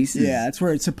their faces. Yeah, that's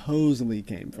where it supposedly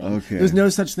came from. Okay. There's no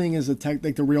such thing as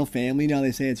like the real family. Now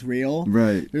they say it's real.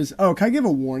 Right. Can I give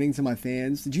a warning to my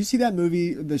fans? Did you see that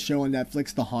movie, the show on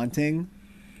Netflix, The Haunting?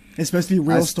 It's supposed to be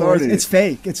real stories. It's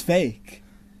fake. It's fake.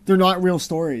 They're not real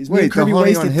stories. Me Wait, and Kirby The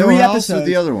Haunting wasted on Hill 3 House episodes. or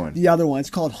the other one? The other one. It's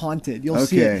called Haunted. You'll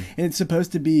see it. Okay. And it's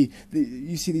supposed to be,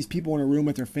 you see these people in a room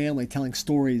with their family telling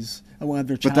stories of one of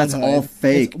their But childhood. that's all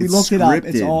fake. We It's looked it up.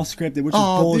 It's scripted. all scripted, which is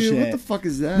Oh, bullshit. dude, what the fuck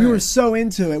is that? We were so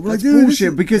into it. We're That's like, dude,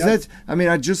 bullshit. Because Yep. that's, I mean,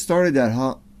 I just started that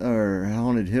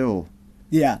Haunted Hill.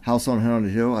 Yeah. House on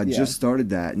Haunted Hill. I Yeah. just started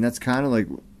that. And that's kind of like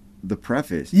the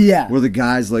preface. Yeah. Where the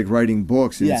guy's like writing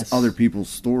books and Yes. it's other people's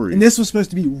stories. And this was supposed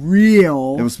to be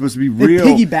real. It was supposed to be real.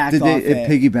 It piggybacked off it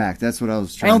piggybacked. That's what I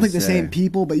was I trying to don't think say. the same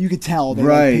people, but you could tell. They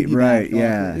Right, like right, piggybacked off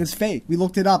yeah. it. It's fake. We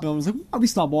looked it up and I was like, why we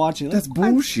stopped watching? That's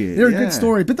Like, bullshit, They're a yeah. good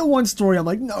story, but the one story, I'm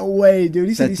like, no way, dude.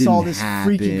 He said That he saw didn't this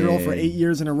freaky girl for happen. 8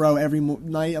 years in a row every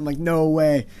night. I'm like, no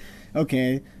way.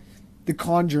 Okay, The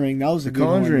Conjuring. That was a The good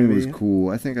horror Conjuring was movie. cool.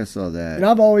 I think I saw that. And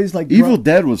I've always like Evil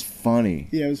Dead was funny.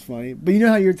 Yeah, it was funny. But you know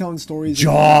how you're telling stories.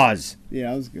 Jaws.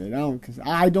 Yeah, that was good.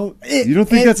 I don't. You don't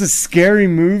think that's a scary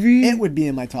movie? It would be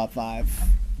in my top 5.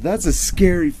 That's a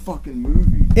scary fucking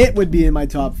movie. It would be in my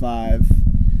top 5.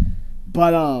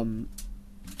 But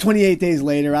 28 Days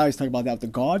Later, I always talk about that with the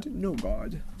God. No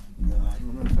God. No, I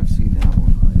don't know if I've seen that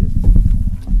one.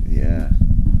 Yeah.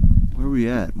 Where are we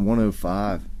at?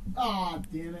 105. Ah,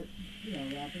 damn it.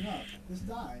 Wrapping up. This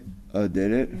died. Oh,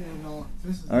 did it? Yeah, no,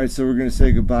 this is All right, so we're gonna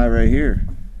say goodbye right here.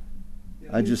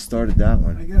 I just started that I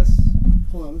one. guess.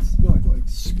 Hold on, let's go like.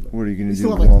 What are you gonna We do?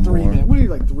 still have like One 3 more? minutes. We need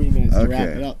like 3 minutes to Okay. wrap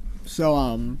it up. So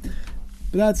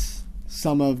but that's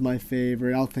some of my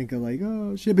favorite. I'll think of like,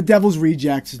 oh shit, but Devil's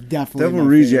Rejects is definitely Devil my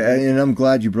Reject, favorite. and I'm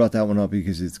glad you brought that one up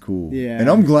because it's cool. Yeah. And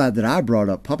I'm glad that I brought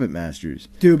up Puppet Masters.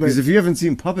 Dude, but because if you haven't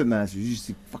seen Puppet Masters, you should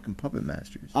see fucking Puppet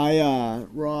Masters.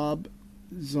 Rob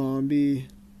Zombie.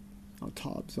 Oh,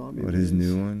 Top Zombie. What, it his is.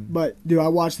 new one? But dude, I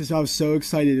watched this. I was so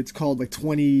excited. It's called like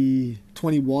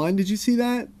 2021. Did you see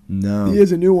that? No. He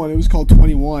has a new one. It was called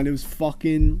 21. It was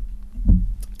fucking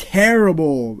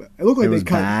terrible. It looked like It they was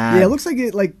cut. bad. Yeah, it looks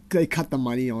like they cut the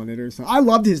money on it or something. I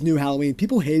loved his new Halloween.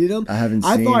 People hated him. I haven't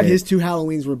I seen thought it. his 2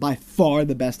 Halloweens were by far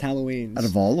the best Halloweens. Out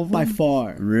of all of them? By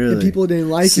far. Really? And people didn't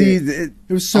like See, it.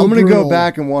 It was so I'm gonna brutal. go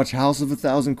back and watch House of a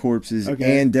Thousand Corpses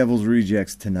Okay. and Devil's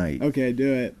Rejects tonight. Okay,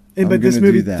 do it. I'm But this gonna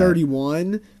movie do that.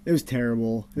 31, it was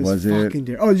terrible. It was it? fucking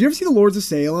terrible. Oh, did you ever see The Lords of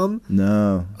Salem?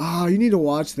 No. Oh, you need to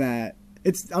watch that.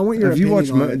 I want your Have you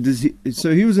opinion watched? on it. Does he?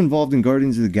 So he was involved in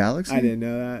Guardians of the Galaxy. I didn't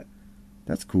know that.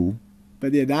 That's cool.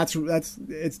 But yeah, that's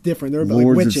it's different. They're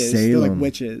Lords like of witches. They're like Salem.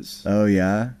 witches. Oh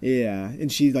yeah. Yeah, and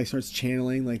she like starts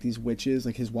channeling like these witches.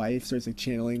 Like his wife starts like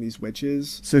channeling these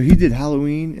witches. So he did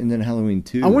Halloween and then Halloween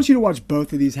 2. I want you to watch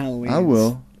both of these Halloweens. I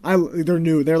will. They're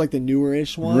new. They're like the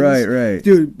newer-ish ones. Right.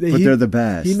 Dude, But they're the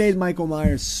best. He made Michael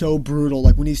Myers so brutal.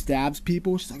 Like when he stabs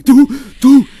people, she's like,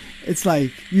 dude. It's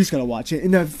like you just gotta watch it.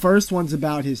 And the first one's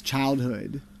about his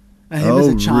childhood. Him as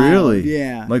a child. Really?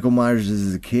 Yeah. Michael Myers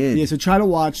as a kid. Yeah. So try to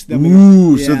watch them.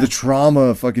 Ooh, Yeah. so the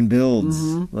trauma fucking builds.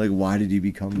 Mhm. Like, why did he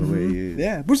become the way he is?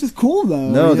 Yeah, which is cool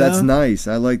though. No, you that's know? nice.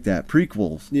 I like that.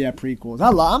 Prequels. Yeah, prequels.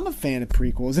 I'm a fan of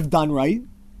prequels if done right.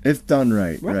 If done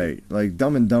right, Right. right. Like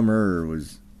Dumb and Dumber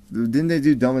was. Didn't they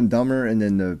do Dumb and Dumber and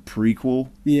then the prequel?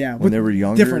 Yeah, when with they were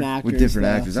younger, different actors. with different though.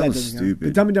 actors. That was doesn't count. stupid.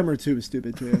 But Dumb and Dumber 2 was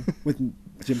stupid too, with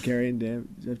Jim Carrey and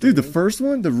Jeff Dude, the Daniels. first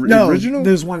one, the No, original.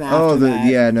 there's one after Oh, that.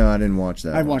 yeah, no, I didn't watch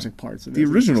that. I've one. watched like parts of it. The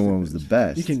It's original stupid. one was the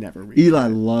best. You can never read Eli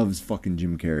loves fucking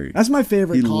Jim Carrey. That's my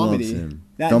favorite He comedy. loves him.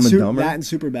 That Dumb and and Dumber. That and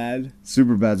Superbad.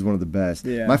 Superbad's one of the best.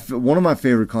 Yeah. One of my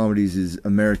favorite comedies is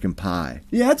American Pie.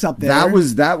 Yeah, it's up there.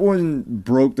 That one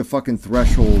broke the fucking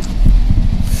threshold.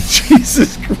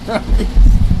 Jesus Christ.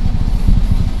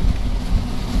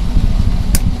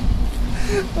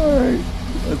 All right,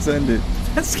 let's end it.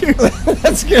 That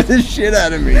scared the shit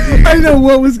out of me, dude. I know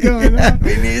what was going on.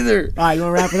 Me neither. All right, you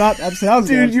want to wrap it up? Episode,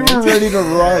 Dude, you were ready to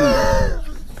run.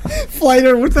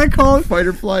 Flighter, what's that called? Fight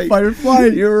or flight. Fight or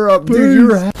flight. You were up, Peace. dude. You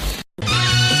were.